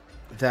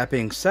 That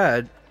being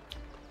said,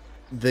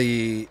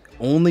 the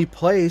only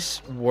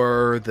place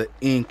where the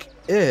ink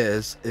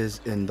is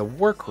in the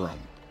workroom.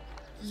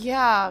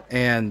 Yeah.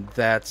 And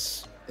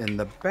that's in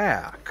the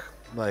back.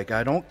 Like,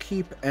 I don't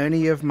keep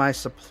any of my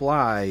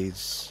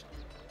supplies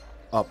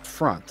up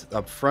front.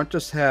 Up front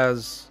just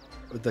has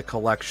the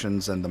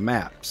collections and the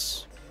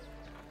maps.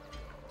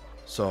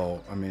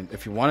 So, I mean,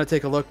 if you want to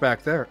take a look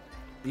back there.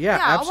 Yeah,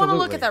 absolutely. I want to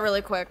look at that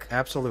really quick.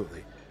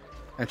 Absolutely.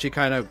 And she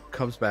kind of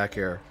comes back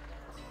here.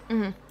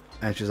 Mm-hmm.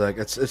 And she's like,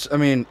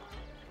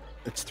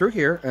 it's through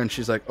here. And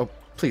she's like, oh,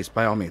 please,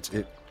 by all means,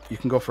 you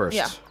can go first.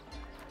 Yeah.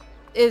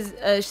 Is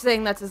she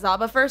saying that's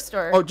Azaba first,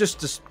 or? Oh, she's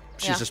just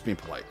being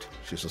polite.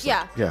 She's just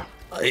like, yeah.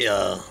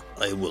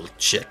 I will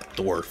check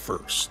door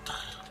first.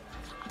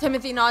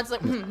 Timothy nods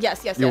like,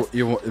 yes.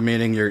 You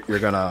meaning you're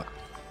gonna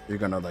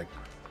like,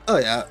 oh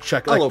yeah,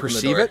 check, like,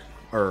 perceive it,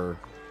 or?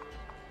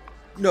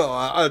 No,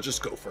 I'll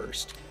just go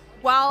first.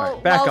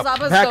 While back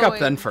Zaba's up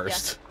then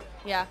first.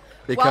 Yeah.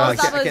 Because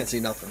I can't see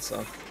nothing,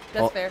 so.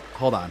 That's fair.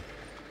 Hold on.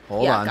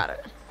 Yeah, got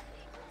it.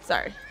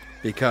 Sorry.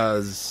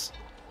 Because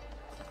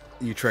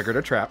you triggered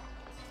a trap.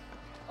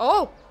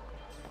 Oh.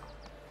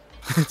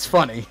 It's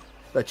funny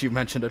that you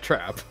mentioned a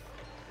trap.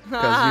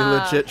 Because you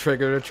legit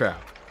triggered a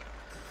trap.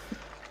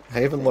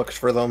 I even looked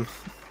for them.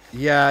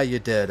 Yeah, you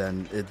did,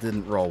 and it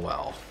didn't roll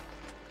well.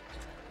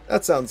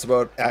 That sounds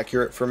about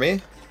accurate for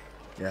me.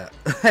 Yeah.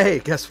 Hey,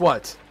 guess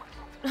what?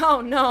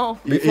 Oh no.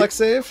 Reflex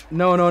save?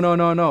 No.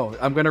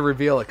 I'm gonna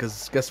reveal it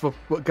because guess what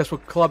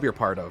club you're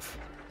part of.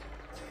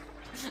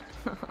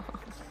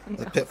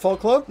 The Pitfall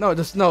Club? No,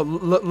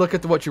 look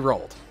at what you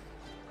rolled.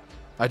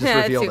 I just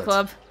revealed two it.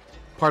 club.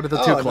 Part of the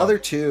 2 club. Another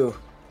 2.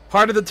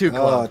 Part of the 2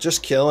 club. Oh,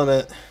 just killing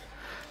it.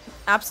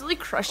 Absolutely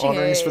crushing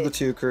Offerings it. for the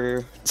 2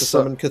 crew. To So-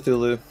 summon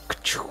Cthulhu.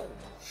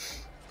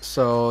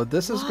 So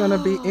this is going to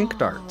be ink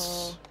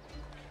darts.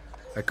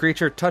 A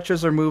creature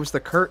touches or moves the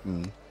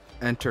curtain,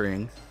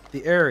 entering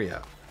the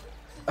area.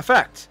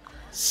 Effect.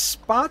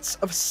 Spots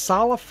of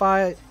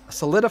solidified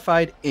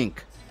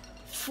ink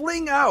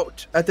fling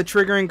out at the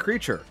triggering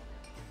creature,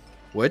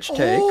 which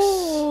takes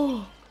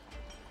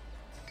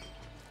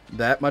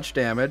that much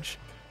damage.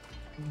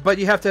 But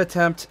you have to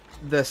attempt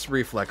this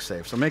reflex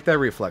save. So make that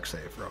reflex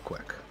save real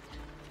quick.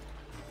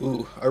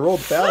 Ooh, I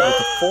rolled bad with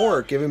a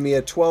 4, giving me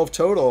a 12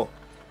 total.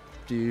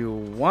 Do you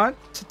want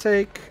to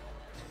take...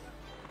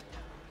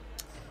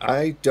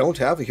 I don't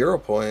have a hero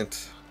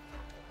point.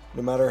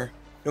 No matter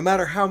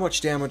how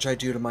much damage I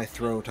do to my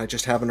throat, I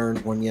just haven't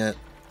earned one yet.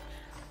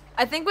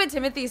 I think when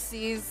Timothy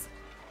sees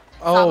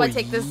Oh, Saba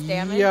take this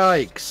damage.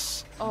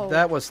 Yikes. Oh,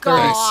 That was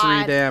God.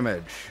 33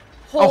 damage.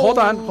 Oh, hold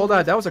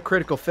on. That was a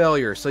critical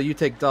failure, so you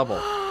take double.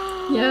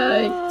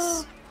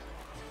 Yikes.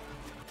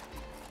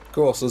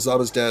 Cool, so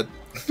Zaba's dead.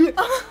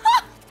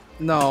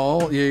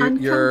 No, you're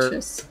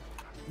Unconscious.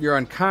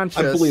 unconscious.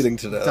 I'm bleeding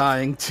to death.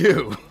 Dying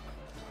too.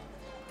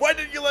 Why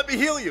didn't you let me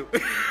heal you?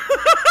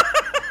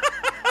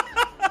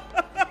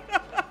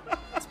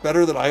 It's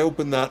better that I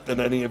opened that than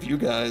any of you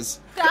guys.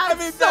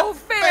 That's so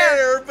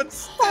fair. But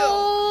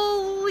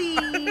still. Holy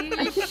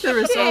I think the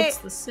result's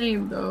the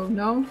same, though,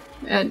 no?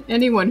 And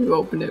anyone who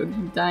opened it would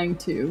be dying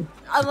too.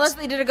 Unless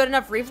they did a good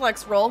enough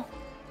reflex roll.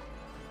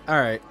 All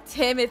right.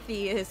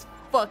 Timothy is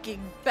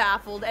fucking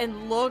baffled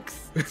and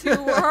looks to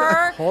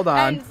her. Hold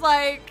on. And is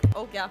like,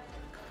 oh yeah.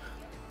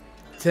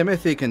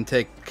 Timothy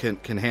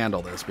can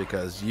handle this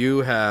because you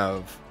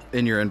have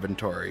in your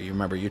inventory. You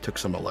remember you took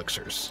some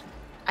elixirs.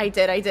 I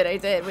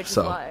did, which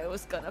So. is why I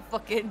was gonna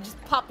fucking just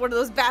pop one of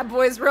those bad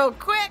boys real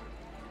quick.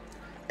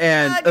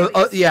 And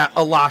Goodies.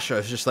 Elisha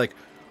is just like,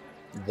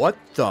 what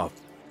the?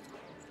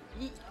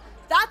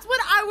 That's what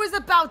I was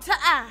about to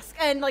ask.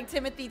 And like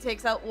Timothy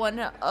takes out one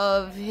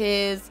of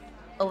his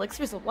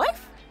elixirs of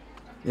life.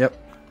 Yep.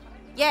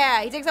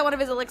 Yeah, he takes out one of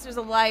his elixirs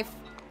of life.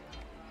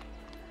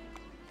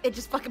 It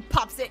just fucking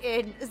pops it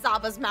in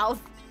Zaba's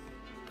mouth.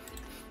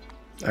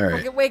 All right.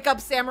 Fucking wake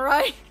up,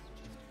 samurai.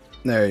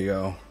 There you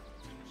go.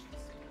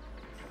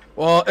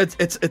 Well,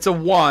 it's a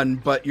 1,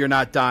 but you're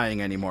not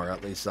dying anymore,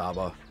 at least,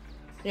 Zaba.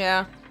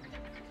 Yeah.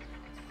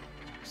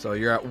 So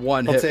you're at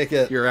 1 I'll hit. take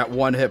it. You're at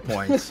 1 hit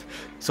point.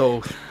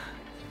 So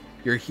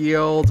you're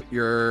healed.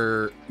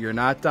 You're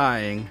not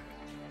dying,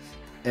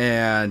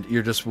 and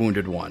you're just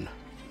wounded 1.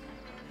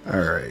 All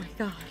right.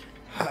 God.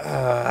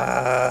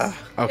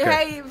 Okay.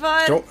 Hey,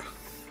 bud. Don't.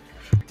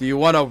 Do you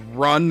want to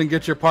run and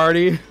get your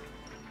party?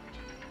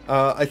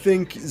 I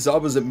think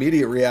Zaba's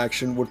immediate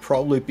reaction would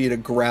probably be to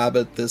grab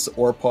at this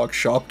Orpok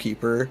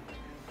shopkeeper.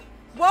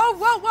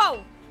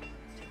 Whoa.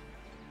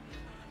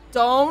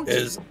 Don't.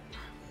 His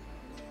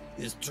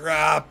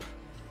trap.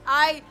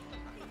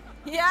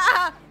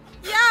 Yeah,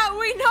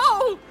 we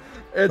know.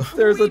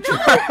 There's a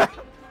trap.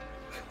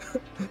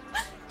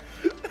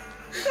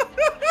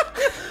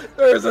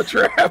 There's a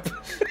trap.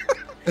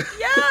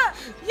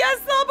 Yes,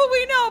 Saba,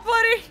 we know,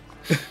 buddy.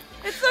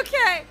 It's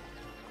okay.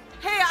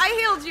 Hey, I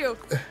healed you.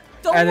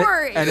 Don't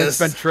worry. And it's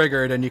been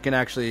triggered, and you can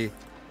actually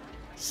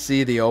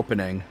see the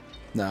opening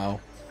now.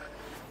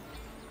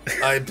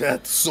 I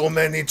bet so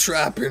many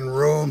trap in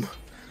room.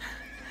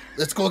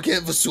 Let's go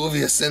get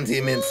Vesuvius, send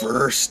him in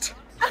first.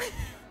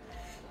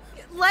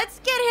 Let's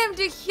get him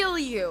to heal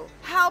you.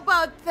 How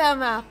about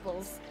them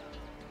apples?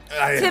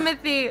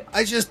 Timothy.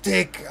 I just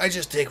take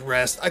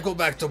rest. I go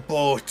back to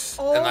boat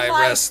Oh and I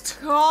my rest.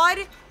 God.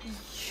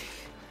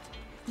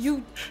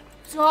 You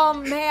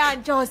dumb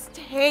man. Just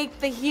take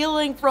the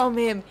healing from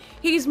him.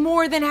 He's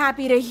more than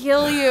happy to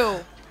heal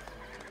you.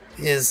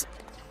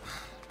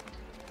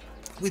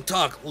 We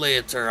talk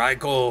later. I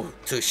go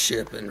to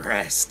ship and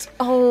rest.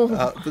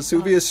 Oh.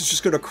 Vesuvius is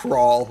just gonna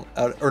crawl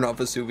out, or not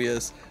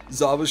Vesuvius.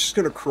 Zaba's just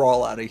gonna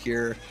crawl out of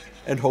here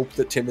and hope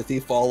that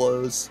Timothy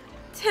follows.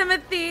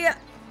 Timothy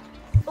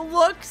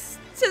looks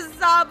to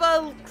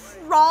Zaba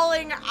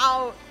crawling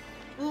out,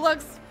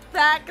 looks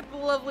back at the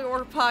lovely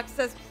Orpok,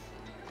 says,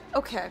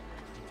 okay,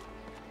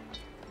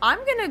 I'm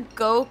gonna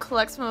go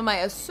collect some of my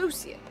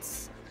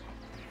associates.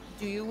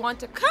 Do you want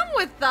to come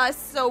with us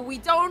so we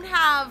don't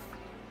have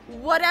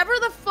whatever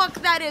the fuck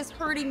that is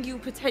hurting you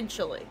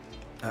potentially?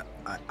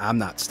 I'm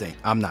not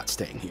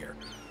staying here.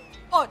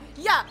 Oh,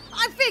 yeah,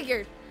 I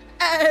figured.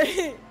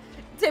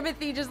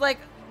 Timothy just like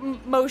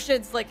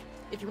motions like,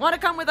 if you want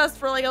to come with us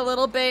for like a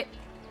little bit,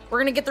 we're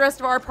gonna get the rest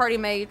of our party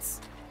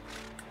mates.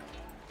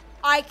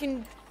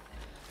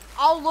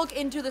 I'll look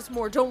into this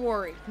more. Don't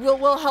worry.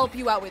 We'll help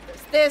you out with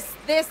this.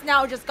 This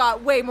now just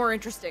got way more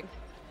interesting.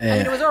 I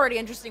mean, it was already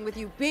interesting with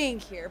you being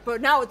here,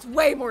 but now it's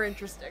way more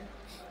interesting.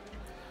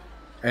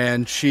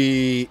 And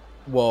she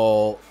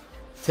will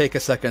take a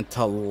second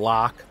to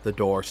lock the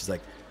door. She's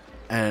like,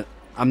 and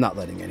I'm not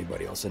letting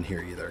anybody else in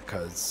here either,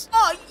 because...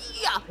 Oh,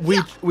 yeah,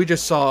 we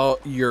just saw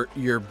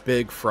your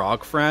big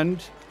frog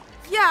friend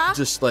Yeah.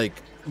 just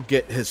like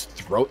get his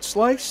throat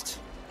sliced.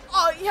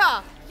 Oh,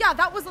 yeah. Yeah,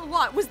 that was a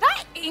lot. Was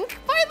that ink,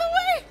 by the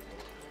way?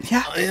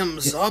 Yeah. I am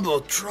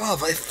Zabo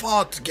Trav. I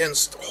fought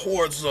against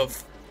hordes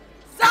of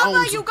Zaba,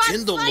 hounds you of got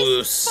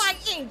Kindleloose.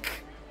 sliced by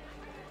ink.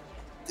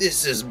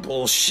 This is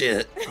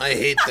bullshit. I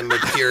hate the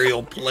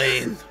material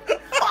plane.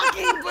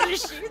 Fucking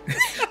bullshit.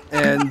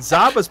 And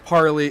Zaba's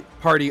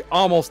party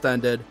almost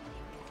ended,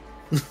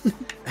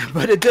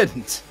 but it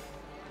didn't.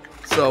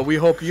 So we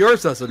hope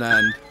yours doesn't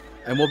end,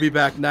 and we'll be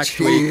back next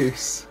week.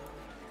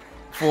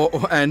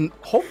 And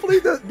hopefully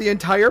the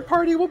entire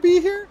party will be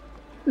here.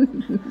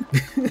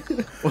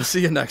 We'll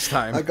see you next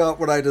time. I got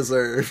what I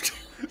deserved.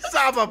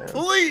 Zaba,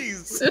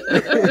 please!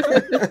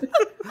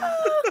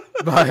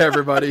 Bye,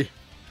 everybody.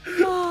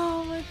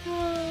 Oh my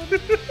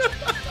god.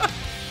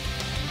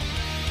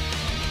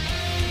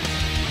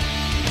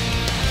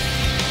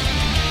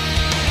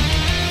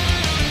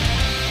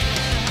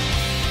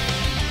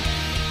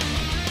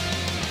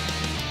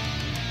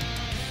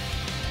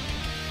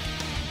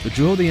 The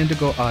Jewel of the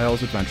Indigo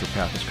Isles Adventure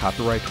Path is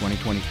copyright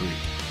 2023.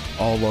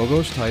 All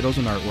logos, titles,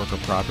 and artwork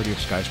are property of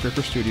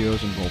Skyscraper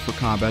Studios and Roll for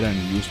Combat and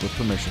used with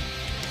permission.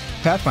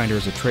 Pathfinder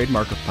is a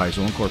trademark of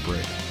Paizo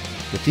Incorporated.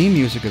 The theme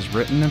music is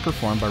written and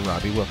performed by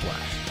Robbie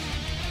Whiplash.